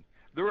woman.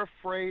 They're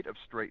afraid of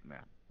straight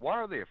men. Why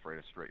are they afraid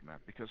of straight men?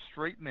 Because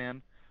straight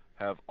men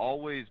have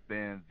always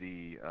been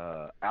the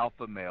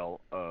alpha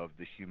male of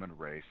the human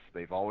race.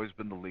 They've always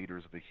been the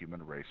leaders of the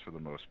human race for the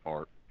most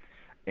part,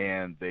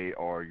 and they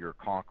are your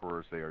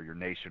conquerors. They are your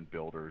nation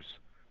builders.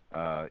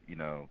 You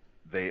know,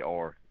 they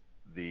are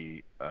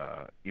the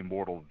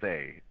immortal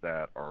they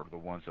that are the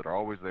ones that are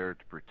always there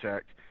to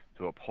protect,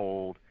 to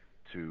uphold,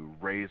 to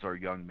raise our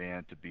young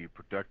men to be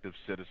productive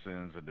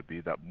citizens and to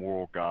be that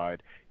moral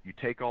guide. You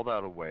take all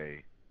that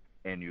away,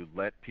 and you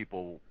let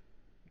people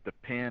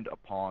depend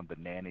upon the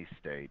nanny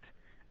state,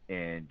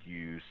 and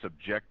you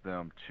subject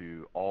them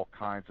to all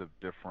kinds of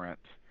different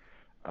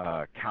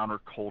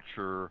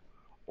counterculture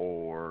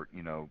or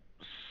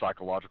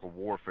psychological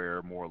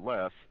warfare, more or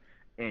less,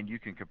 and you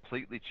can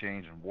completely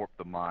change and warp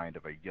the mind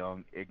of a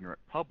young, ignorant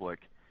public.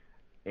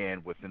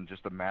 And within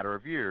just a matter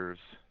of years,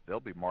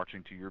 they'll be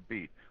marching to your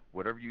beat.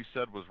 Whatever you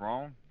said was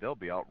wrong, they'll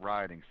be out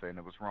rioting saying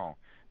it was wrong.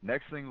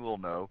 Next thing we'll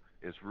know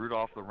is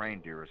Rudolph the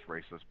reindeer is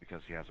racist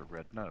because he has a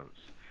red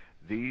nose.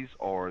 These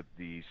are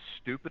the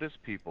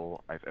stupidest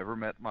people I've ever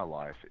met in my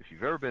life. If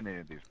you've ever been to any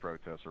of these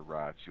protests or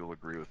riots, you'll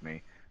agree with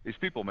me. These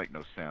people make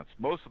no sense.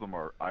 Most of them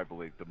are, I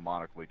believe,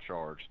 demonically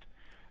charged,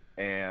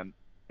 and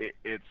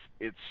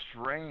it's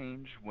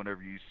strange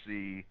whenever you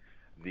see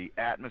the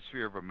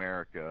atmosphere of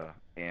America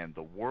and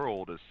the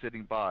world is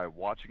sitting by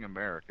watching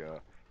America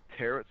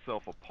tear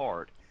itself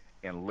apart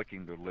and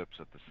licking their lips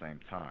at the same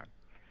time.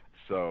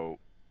 So,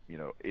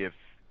 if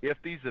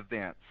these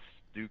events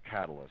do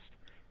catalyst,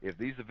 if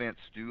these events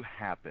do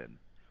happen,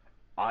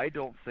 I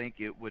don't think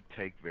it would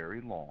take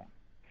very long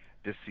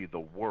to see the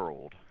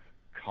world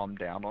come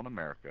down on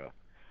America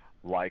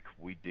like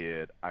we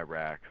did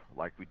Iraq,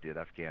 like we did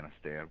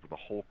Afghanistan, with a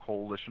whole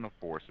coalition of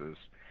forces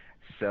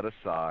set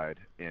aside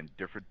in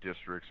different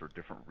districts or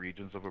different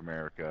regions of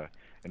America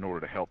in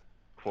order to help,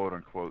 quote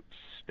unquote,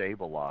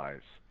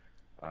 stabilize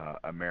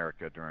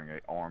America during an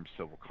armed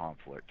civil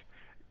conflict.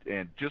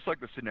 And just like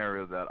the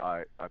scenario that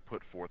I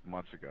put forth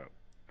months ago,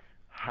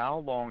 how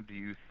long do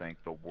you think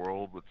the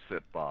world would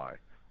sit by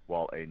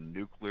while a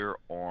nuclear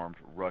armed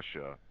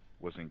Russia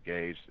was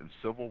engaged in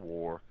civil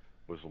war,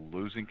 was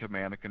losing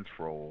command and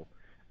control,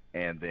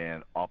 and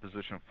then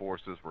opposition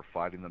forces were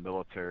fighting the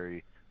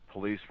military,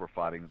 police were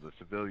fighting the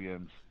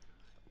civilians?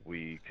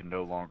 We can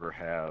no longer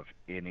have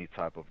any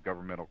type of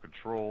governmental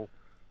control.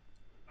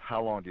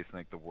 How long do you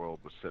think the world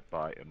would sit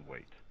by and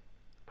wait?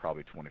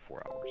 Probably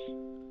 24 hours,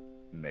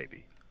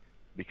 maybe.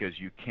 Because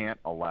you can't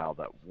allow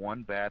that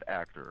one bad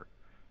actor,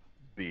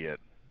 be it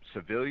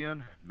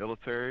civilian,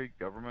 military,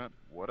 government,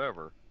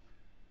 whatever,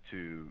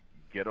 to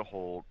get a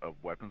hold of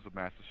weapons of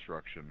mass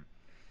destruction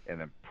and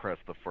then press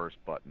the first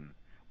button,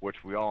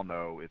 which we all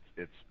know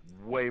it's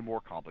way more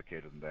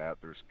complicated than that.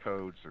 There's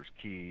codes, there's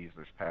keys,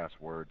 there's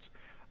passwords,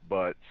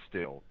 but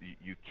still,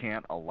 you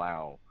can't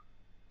allow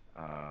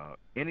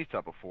any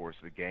type of force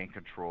to gain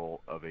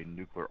control of a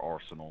nuclear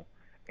arsenal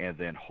and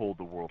then hold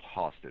the world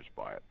hostage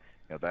by it.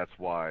 That's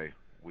why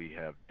we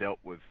have dealt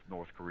with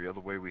North Korea the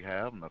way we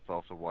have, and that's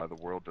also why the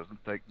world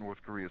doesn't take North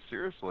Korea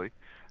seriously,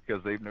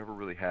 because they've never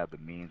really had the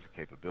means and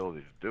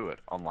capability to do it,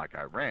 unlike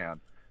Iran,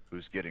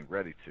 who's getting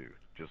ready to.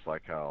 Just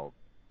like how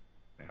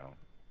you know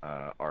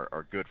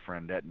our good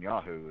friend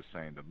Netanyahu is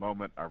saying, the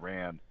moment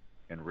Iran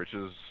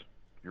enriches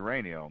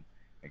uranium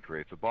and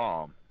creates a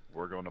bomb,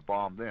 we're going to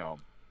bomb them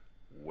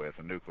with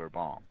a nuclear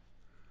bomb.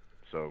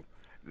 So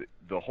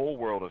the whole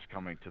world is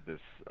coming to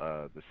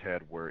this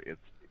head where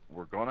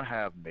we're going to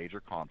have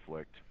major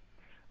conflict.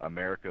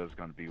 America is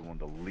going to be one of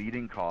the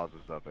leading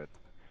causes of it.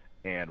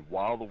 And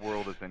while the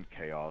world is in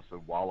chaos,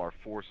 and while our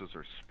forces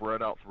are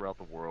spread out throughout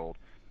the world,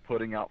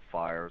 putting out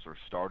fires or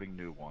starting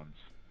new ones,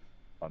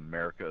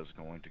 America is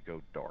going to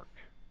go dark.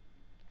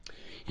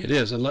 It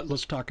is, and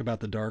let's talk about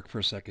the dark for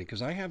a second,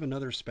 because I have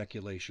another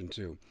speculation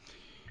too.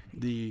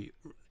 The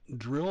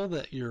drill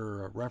that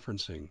you're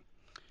referencing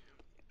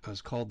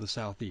is called the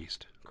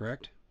Southeast,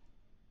 correct?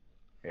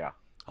 Yeah.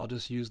 I'll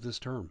just use this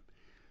term: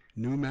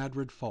 New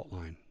Madrid Fault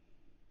Line.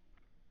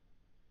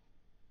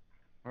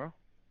 Well,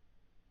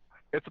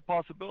 it's a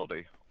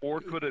possibility. Or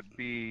could it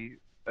be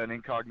an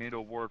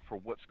incognito word for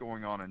what's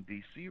going on in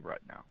D.C.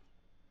 right now?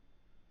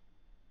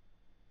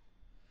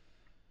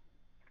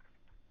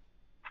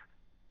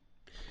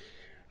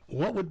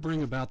 What would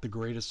bring about the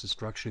greatest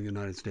destruction in the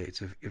United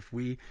States if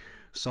we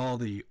saw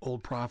the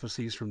old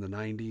prophecies from the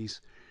 90s,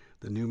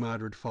 the New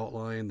Madrid Fault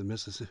Line, the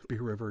Mississippi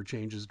River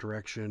changes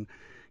direction,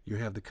 you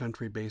have the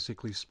country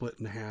basically split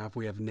in half.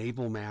 We have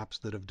naval maps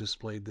that have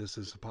displayed this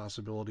as a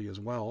possibility as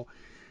well.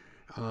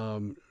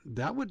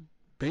 That would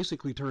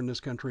basically turn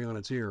this country on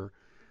its ear.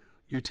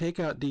 You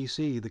take out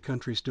D.C., the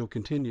country still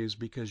continues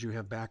because you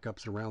have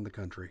backups around the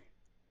country.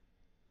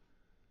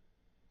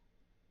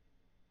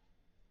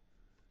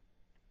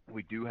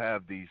 We do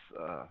have these.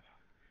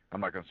 I'm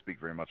not going to speak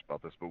very much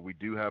about this, but we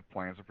do have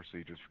plans and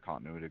procedures for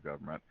continuity of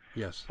government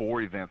Yes.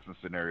 for events and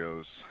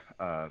scenarios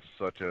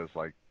such as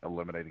like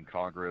eliminating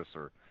Congress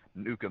or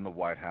nuking the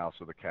White House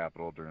or the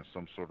Capitol during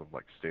some sort of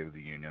like State of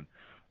the Union.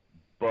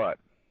 But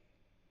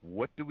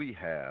what do we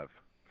have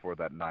for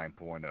that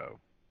 9.0?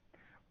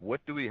 What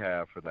do we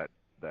have for that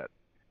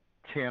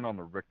 10 on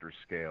the Richter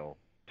scale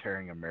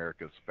tearing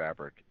America's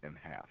fabric in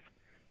half?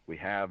 We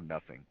have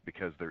nothing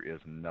because there is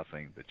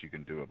nothing that you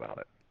can do about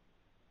it.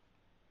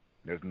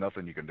 There's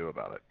nothing you can do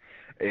about it.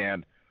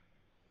 And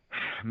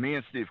me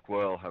and Steve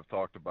Quell have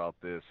talked about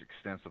this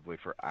extensively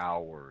for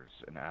hours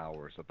and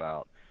hours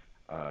about,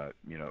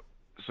 you know,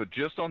 so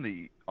just on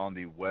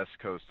the West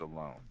Coast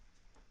alone,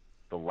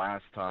 the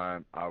last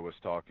time I was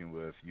talking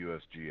with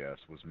USGS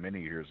was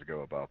many years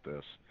ago about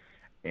this,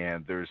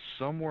 and there's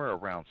somewhere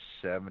around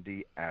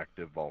 70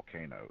 active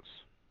volcanoes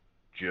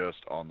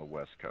just on the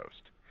West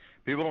Coast.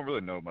 People don't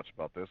really know much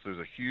about this. There's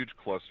a huge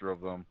cluster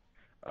of them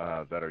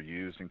that are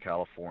used in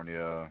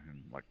California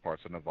and like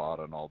parts of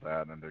Nevada and all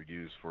that, and they're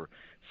used for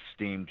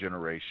steam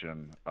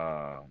generation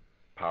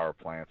power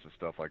plants and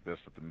stuff like this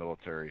that the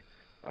military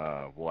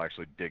will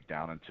actually dig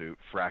down into.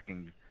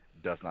 Fracking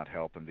does not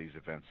help in these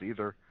events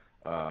either,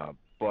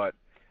 but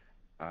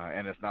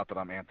and it's not that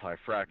I'm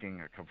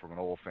anti-fracking. I come from an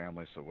oil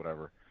family, so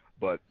whatever.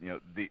 But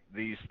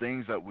these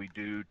things that we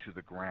do to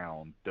the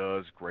ground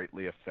does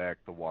greatly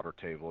affect the water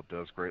table. It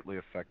does greatly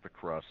affect the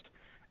crust.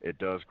 It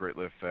does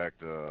greatly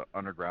affect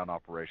underground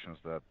operations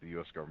that the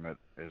U.S. government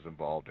is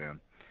involved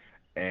in,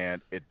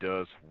 and it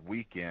does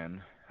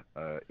weaken,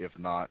 if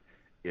not,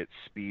 it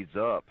speeds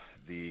up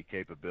the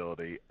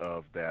capability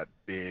of that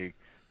big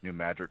New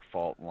Madrid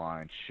fault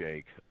line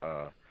shake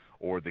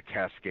or the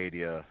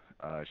Cascadia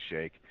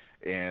shake.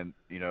 And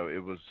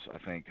it was, I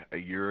think, a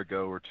year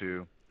ago or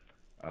two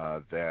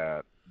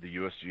that the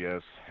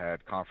USGS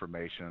had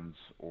confirmations,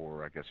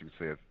 or I guess you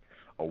would say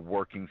a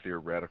working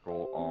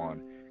theoretical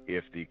on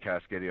if the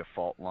Cascadia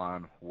fault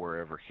line were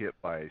ever hit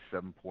by a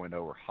 7.0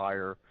 or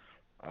higher,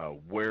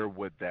 where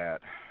would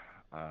that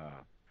uh,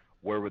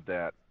 where would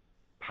that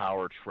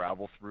power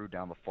travel through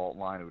down the fault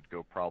line? It would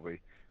go probably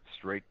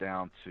straight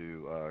down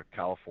to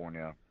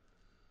California.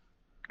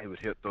 It would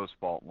hit those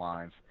fault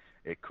lines.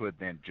 It could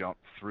then jump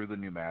through the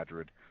New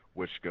Madrid,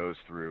 which goes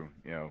through,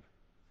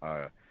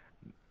 uh,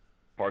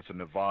 parts of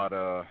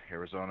Nevada,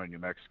 Arizona, New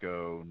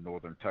Mexico,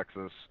 northern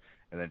Texas,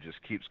 and then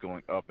just keeps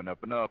going up and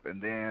up and up.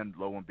 And then,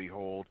 lo and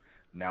behold,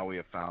 now we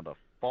have found a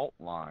fault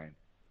line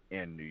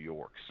in New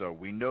York. So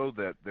we know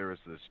that there is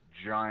this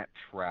giant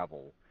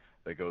travel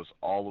that goes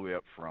all the way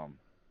up from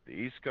the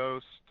East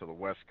Coast to the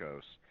West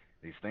Coast.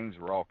 These things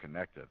were all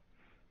connected.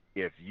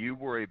 If you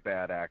were a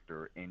bad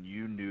actor and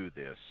you knew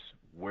this,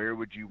 where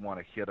would you want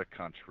to hit a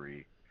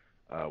country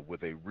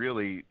with a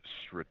really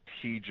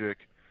strategic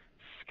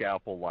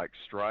scalpel like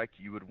strike?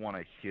 You would want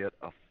to hit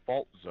a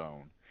fault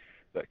zone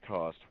that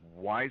caused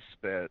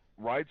widespread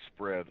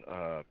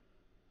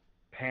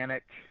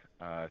panic,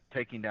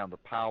 taking down the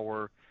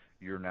power.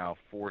 You're now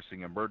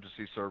forcing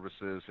emergency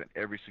services in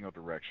every single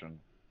direction.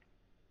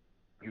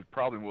 You've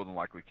probably more than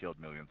likely killed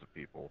millions of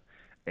people,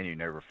 and you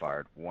never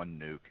fired one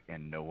nuke,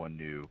 and no one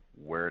knew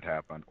where it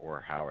happened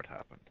or how it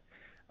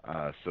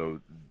happened. So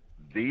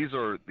these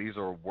are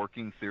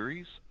working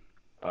theories,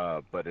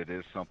 but it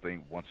is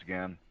something once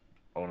again,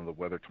 on the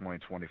Weather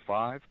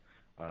 2025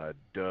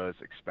 does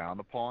expound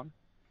upon.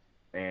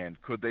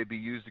 And could they be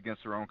used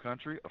against their own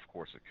country? Of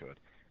course it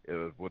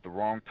could. With the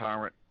wrong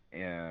tyrant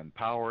in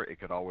power,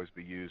 it could always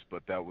be used,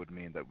 but that would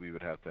mean that we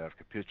would have to have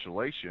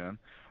capitulation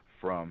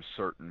from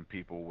certain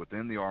people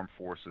within the armed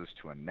forces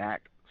to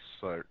enact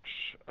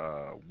such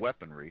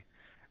weaponry.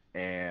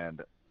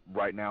 And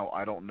right now,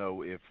 I don't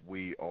know if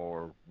we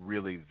are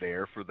really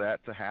there for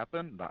that to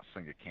happen. Not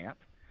saying it can't,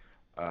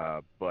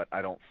 but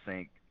I don't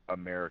think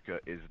America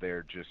is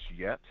there just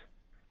yet.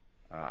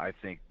 I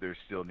think there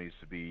still needs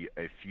to be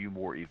a few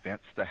more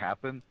events to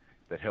happen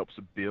that helps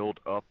build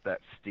up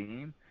that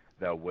steam.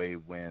 That way,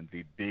 when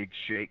the big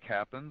shake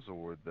happens,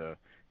 or the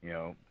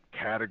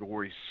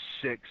Category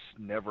 6,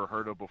 never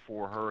heard of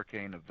before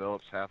hurricane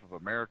envelops half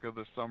of America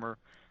this summer,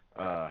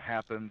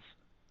 happens,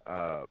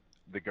 uh,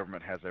 the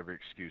government has every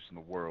excuse in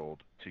the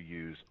world to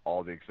use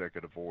all the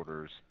executive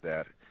orders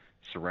that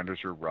surrenders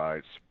your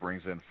rights,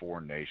 brings in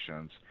foreign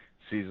nations,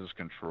 seizes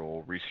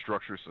control,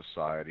 restructures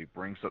society,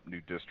 brings up new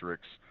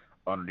districts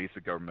underneath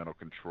the governmental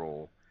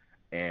control,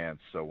 and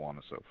so on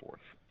and so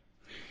forth.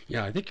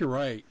 Yeah, I think you're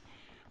right.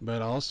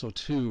 But also,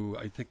 too,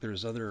 I think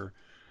there's other,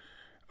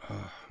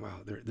 wow,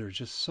 there's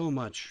just so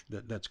much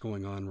that's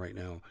going on right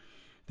now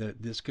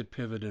that this could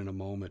pivot in a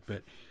moment.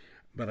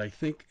 But I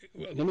think,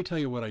 let me tell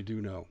you what I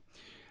do know.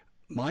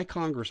 My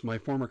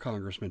former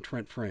congressman,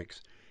 Trent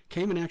Franks,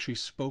 came and actually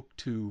spoke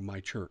to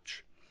my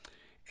church.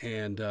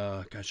 And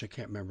gosh, I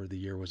can't remember the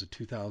year. Was it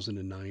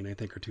 2009, I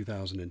think, or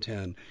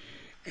 2010?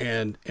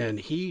 And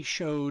he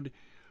showed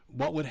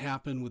what would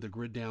happen with a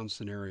grid down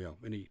scenario.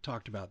 And he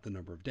talked about the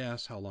number of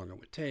deaths, how long it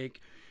would take.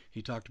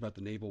 He talked about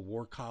the Naval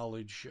War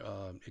College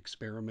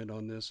experiment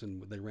on this,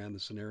 and they ran the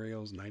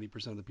scenarios.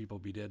 90% of the people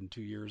would be dead in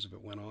 2 years if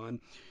it went on.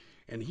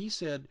 And he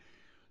said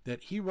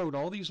that he wrote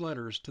all these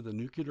letters to the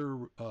Nuclear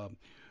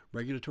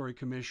Regulatory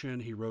Commission.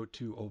 He wrote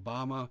to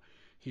Obama.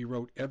 He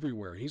wrote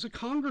everywhere. He's a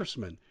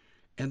congressman,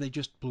 and they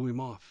just blew him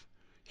off.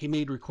 He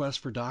made requests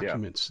for Yeah,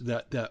 documents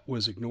that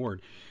was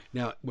ignored.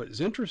 Now, what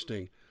is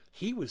interesting,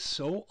 he was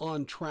so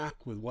on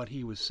track with what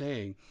he was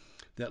saying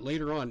that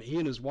later on he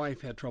and his wife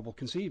had trouble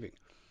conceiving.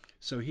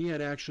 So he had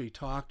actually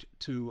talked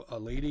to a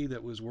lady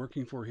that was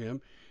working for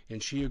him,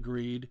 and she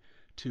agreed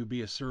to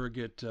be a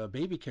surrogate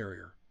baby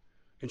carrier,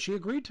 and she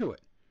agreed to it.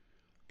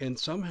 And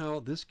somehow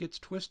this gets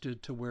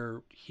twisted to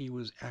where he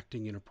was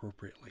acting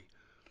inappropriately.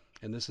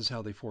 And this is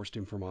how they forced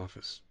him from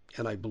office.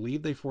 And I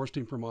believe they forced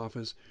him from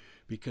office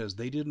because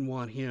they didn't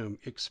want him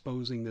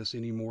exposing this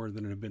any more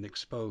than it had been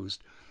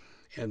exposed.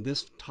 And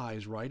this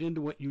ties right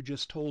into what you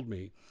just told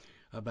me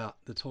about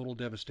the total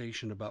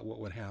devastation about what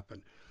would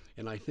happen.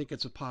 And I think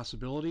it's a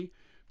possibility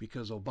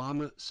because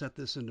Obama set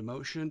this into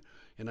motion,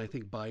 and I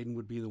think Biden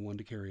would be the one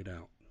to carry it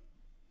out.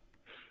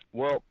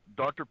 well,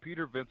 Dr.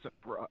 Peter Vincent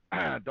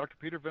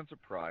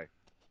Pry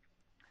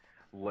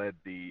led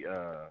the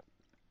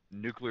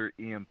Nuclear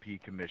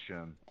EMP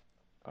Commission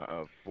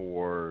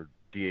for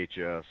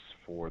DHS,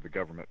 for the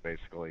government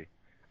basically.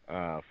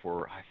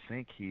 For I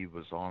think he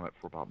was on it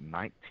for about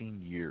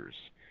 19 years,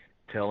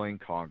 telling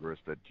Congress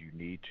that you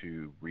need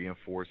to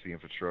reinforce the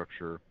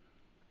infrastructure.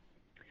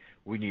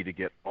 We need to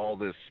get all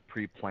this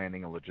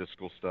pre-planning and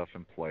logistical stuff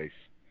in place,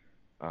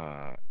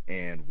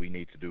 and we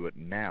need to do it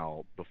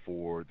now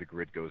before the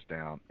grid goes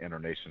down and our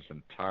nation's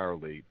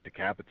entirely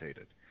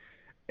decapitated.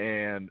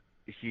 And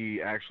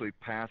he actually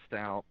passed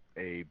out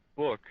a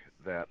book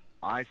that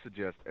I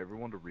suggest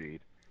everyone to read.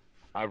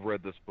 I've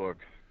read this book,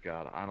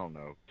 God, I don't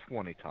know,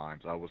 20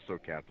 times. I was so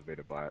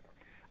captivated by it.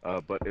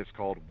 But it's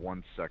called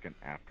 1 Second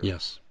After.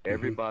 Yes. Mm-hmm.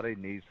 Everybody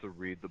needs to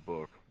read the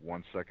book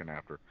 1 Second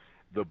After.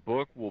 The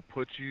book will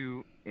put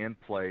you in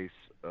place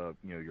of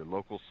your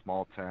local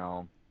small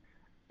town,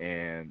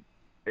 and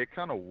it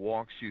kind of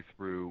walks you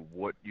through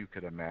what you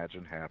could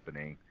imagine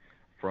happening,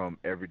 from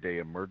everyday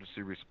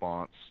emergency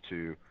response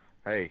to,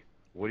 hey,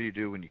 what do you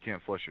do when you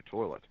can't flush your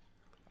toilet?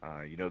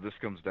 This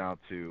comes down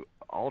to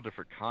all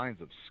different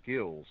kinds of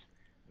skills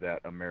that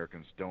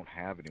Americans don't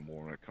have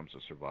anymore when it comes to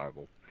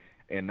survival.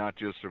 And not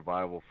just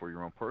survival for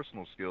your own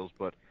personal skills,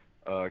 but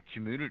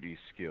community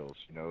skills,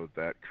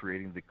 that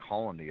creating the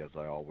colony, as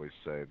I always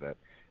say, that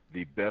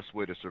the best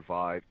way to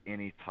survive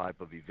any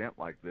type of event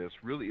like this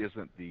really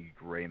isn't the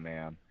gray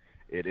man.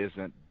 It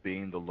isn't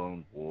being the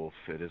lone wolf.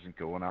 It isn't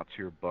going out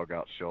to your bug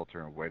out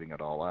shelter and waiting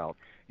it all out.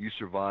 You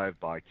survive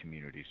by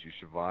communities. You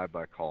survive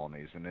by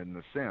colonies. And in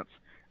a sense,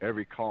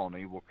 every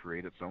colony will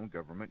create its own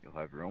government. You'll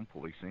have your own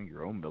policing,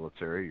 your own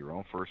military, your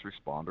own first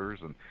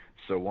responders, and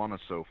so on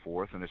and so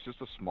forth. And it's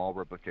just a small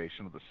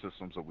replication of the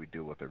systems that we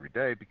deal with every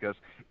day because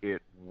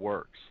it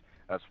works.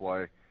 That's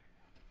why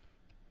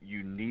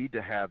you need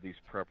to have these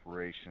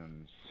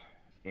preparations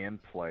in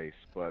place.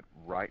 But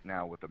right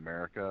now with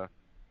America,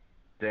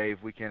 Dave,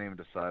 we can't even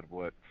decide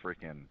what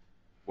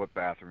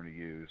bathroom to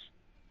use.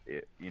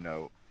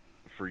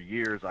 For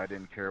years I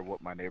didn't care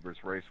what my neighbor's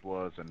race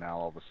was, and now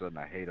all of a sudden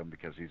I hate him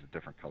because he's a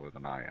different color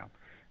than I am.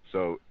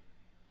 So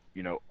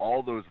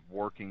all those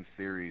working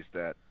theories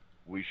that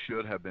we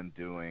should have been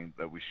doing,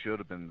 that we should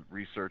have been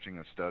researching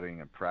and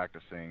studying and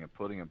practicing and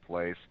putting in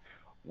place,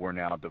 we're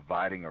now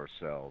dividing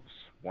ourselves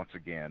once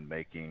again,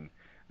 making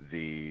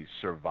the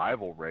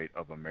survival rate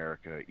of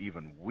America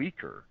even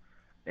weaker.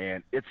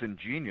 And it's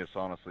ingenious,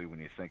 honestly, when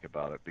you think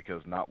about it,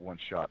 because not one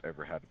shot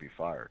ever had to be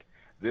fired.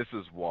 This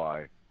is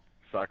why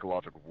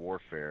psychological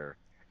warfare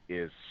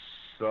is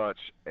such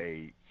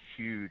a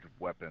huge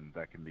weapon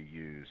that can be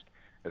used,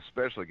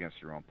 especially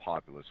against your own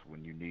populace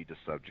when you need to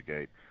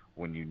subjugate,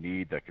 when you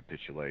need that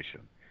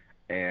capitulation.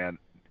 And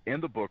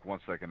in the book, One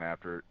Second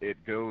After,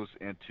 it goes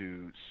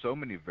into so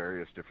many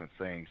various different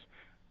things.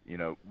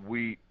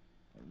 We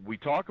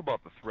talk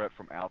about the threat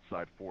from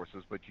outside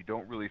forces, but you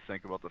don't really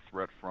think about the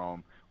threat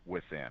from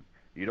within.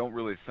 You don't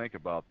really think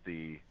about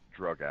the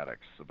drug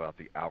addicts, about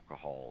the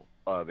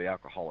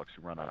alcoholics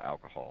who run out of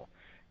alcohol.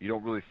 You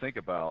don't really think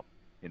about,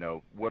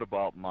 what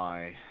about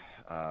my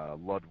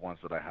loved ones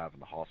that I have in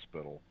the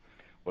hospital?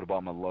 What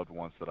about my loved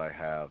ones that I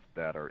have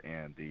that are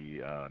in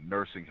the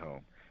nursing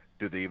home?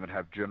 Do they even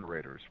have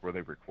generators? Were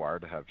they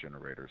required to have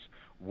generators?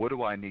 What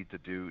do I need to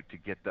do to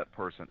get that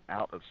person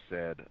out of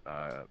said,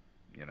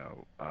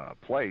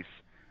 place,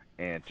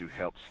 and to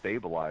help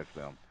stabilize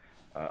them?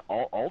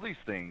 All these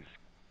things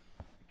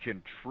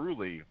can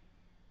truly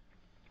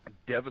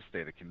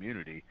devastate a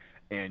community,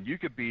 and you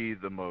could be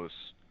the most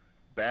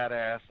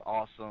badass,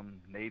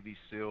 awesome Navy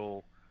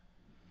SEAL,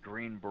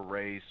 Green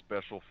Beret,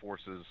 Special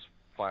Forces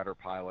fighter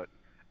pilot,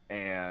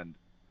 and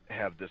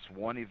have this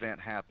one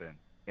event happen,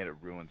 and it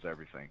ruins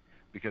everything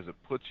because it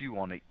puts you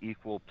on an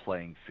equal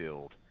playing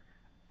field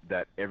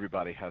that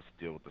everybody has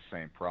to deal with the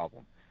same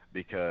problem.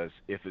 Because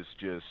if it's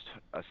just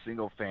a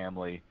single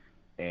family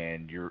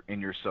and you're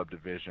in your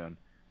subdivision,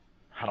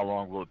 how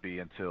long will it be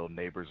until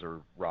neighbors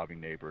are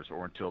robbing neighbors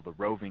or until the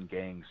roving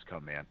gangs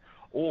come in?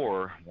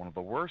 Or one of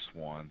the worst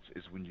ones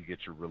is when you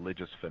get your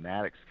religious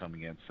fanatics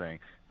coming in saying,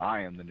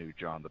 I am the new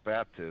John the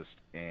Baptist,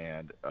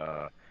 and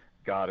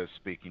God is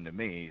speaking to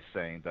me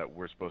saying that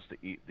we're supposed to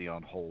eat the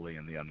unholy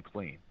and the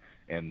unclean.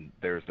 And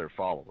there's their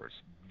followers.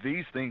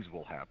 These things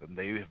will happen.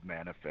 They have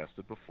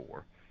manifested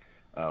before.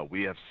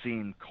 We have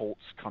seen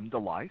cults come to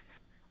life.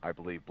 I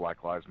believe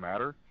Black Lives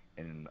Matter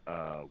and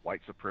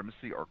white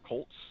supremacy are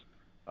cults.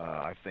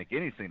 I think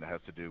anything that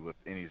has to do with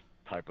any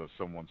type of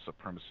someone's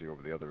supremacy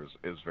over the other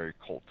is very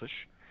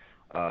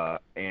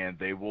cultish, and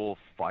they will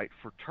fight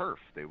for turf.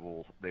 They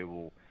will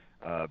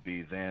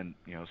be then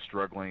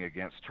struggling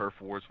against turf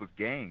wars with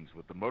gangs,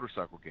 with the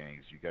motorcycle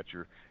gangs. You got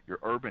your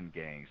urban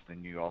gangs.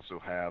 Then you also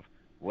have,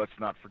 let's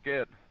not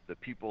forget, the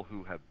people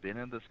who have been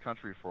in this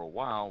country for a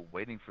while,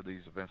 waiting for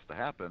these events to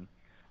happen,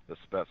 the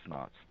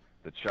Spetsnaz,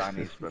 the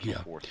Chinese Special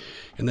Yeah, Forces.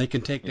 and they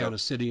can take You know, down a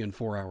city in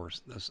 4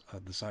 hours,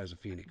 the size of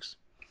Phoenix.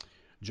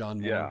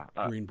 John Moore,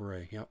 yeah, Green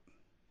Beret. Yep.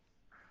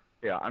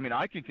 yeah. I mean,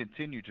 I can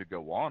continue to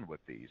go on with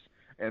these,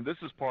 and this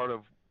is part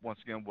of, once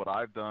again, what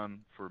I've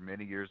done for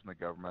many years in the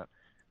government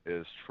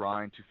is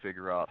trying to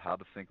figure out how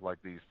to think like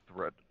these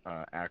threat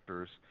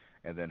actors,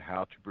 and then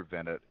how to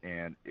prevent it.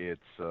 And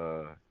it's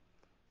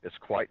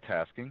quite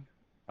tasking.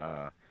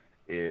 Uh,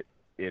 it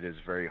it is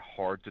very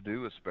hard to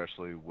do,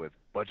 especially with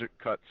budget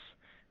cuts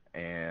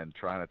and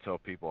trying to tell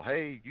people,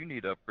 hey, you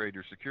need to upgrade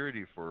your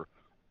security for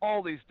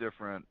all these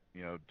different,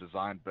 uh,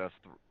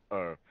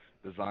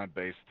 design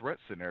based threat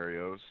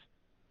scenarios.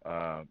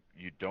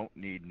 You don't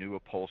need new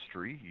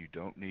upholstery. You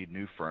don't need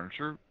new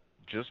furniture.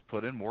 Just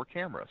put in more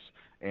cameras,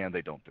 and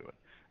they don't do it.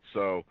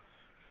 So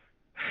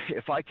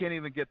if I can't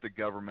even get the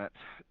government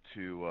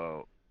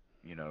to,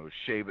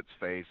 shave its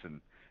face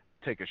and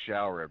take a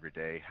shower every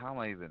day, how am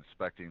I even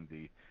expecting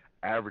the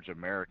average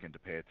American to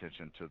pay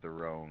attention to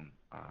their own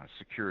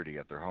security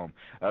at their home?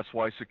 That's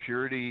why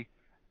security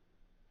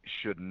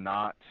should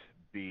not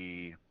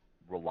be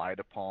relied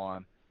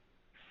upon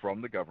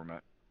from the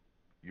government.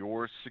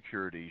 Your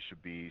security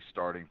should be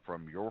starting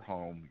from your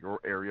home, your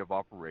area of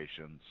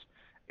operations,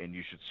 and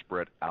you should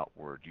spread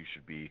outward. You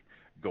should be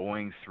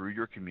going through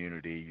your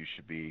community. You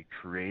should be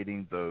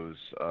creating those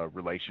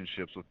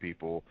relationships with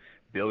people,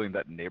 building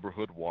that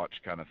neighborhood watch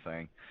kind of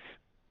thing,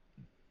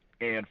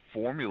 and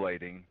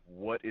formulating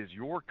what is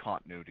your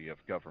continuity of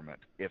government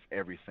if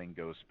everything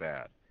goes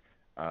bad.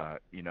 Uh,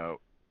 you know,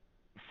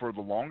 for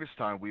the longest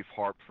time, we've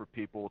harped for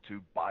people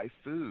to buy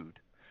food,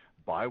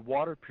 buy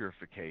water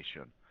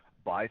purification,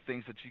 Buy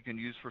things that you can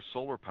use for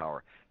solar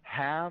power.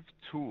 Have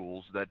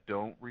tools that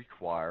don't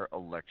require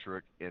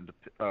electric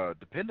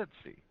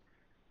dependency.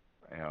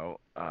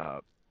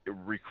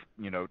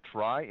 You know,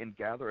 try and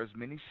gather as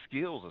many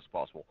skills as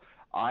possible.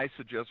 I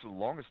suggest for the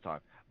longest time,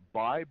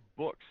 buy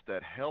books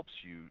that helps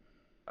you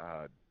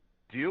uh,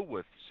 deal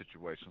with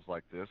situations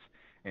like this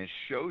and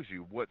shows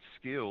you what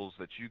skills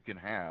that you can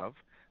have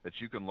that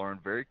you can learn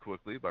very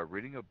quickly by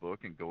reading a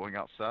book and going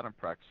outside and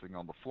practicing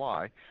on the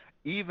fly.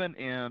 Even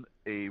in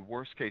a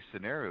worst case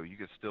scenario, you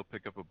could still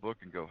pick up a book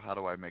and go, how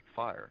do I make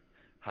fire?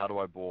 How do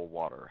I boil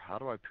water? How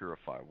do I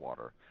purify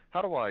water?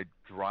 How do I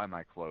dry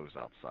my clothes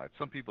outside?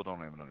 Some people don't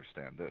even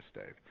understand this,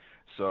 Dave.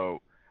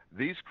 So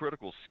these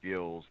critical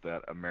skills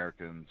that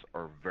Americans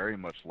are very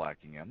much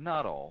lacking in,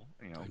 not all,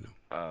 I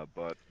know.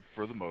 but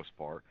for the most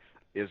part,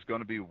 is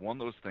going to be one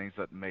of those things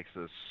that makes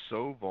us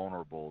so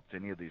vulnerable to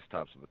any of these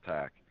types of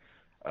attack.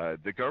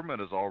 The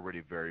government is already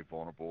very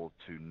vulnerable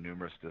to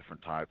numerous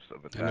different types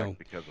of I attack know.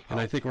 because of And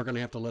I how. think we're going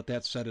to have to let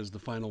that set as the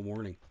final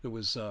warning. It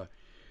was, let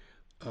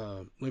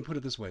me put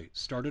it this way,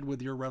 started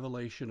with your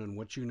revelation and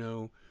what you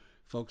know.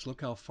 Folks,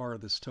 look how far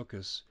this took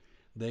us.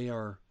 They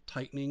are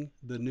tightening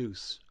the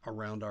noose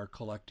around our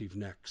collective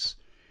necks.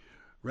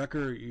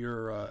 Wrecker,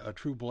 you're a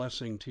true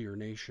blessing to your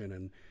nation,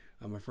 and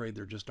I'm afraid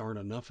there just aren't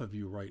enough of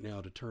you right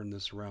now to turn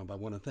this around. But I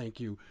want to thank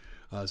you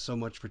so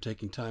much for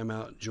taking time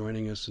out,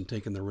 joining us, and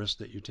taking the risk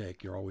that you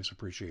take. You're always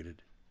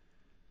appreciated.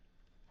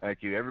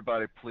 Thank you.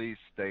 Everybody, please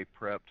stay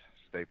prepped,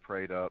 stay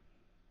prayed up.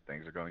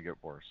 Things are going to get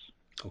worse.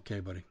 Okay,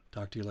 buddy.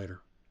 Talk to you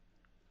later.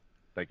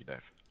 Thank you,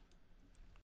 Dave.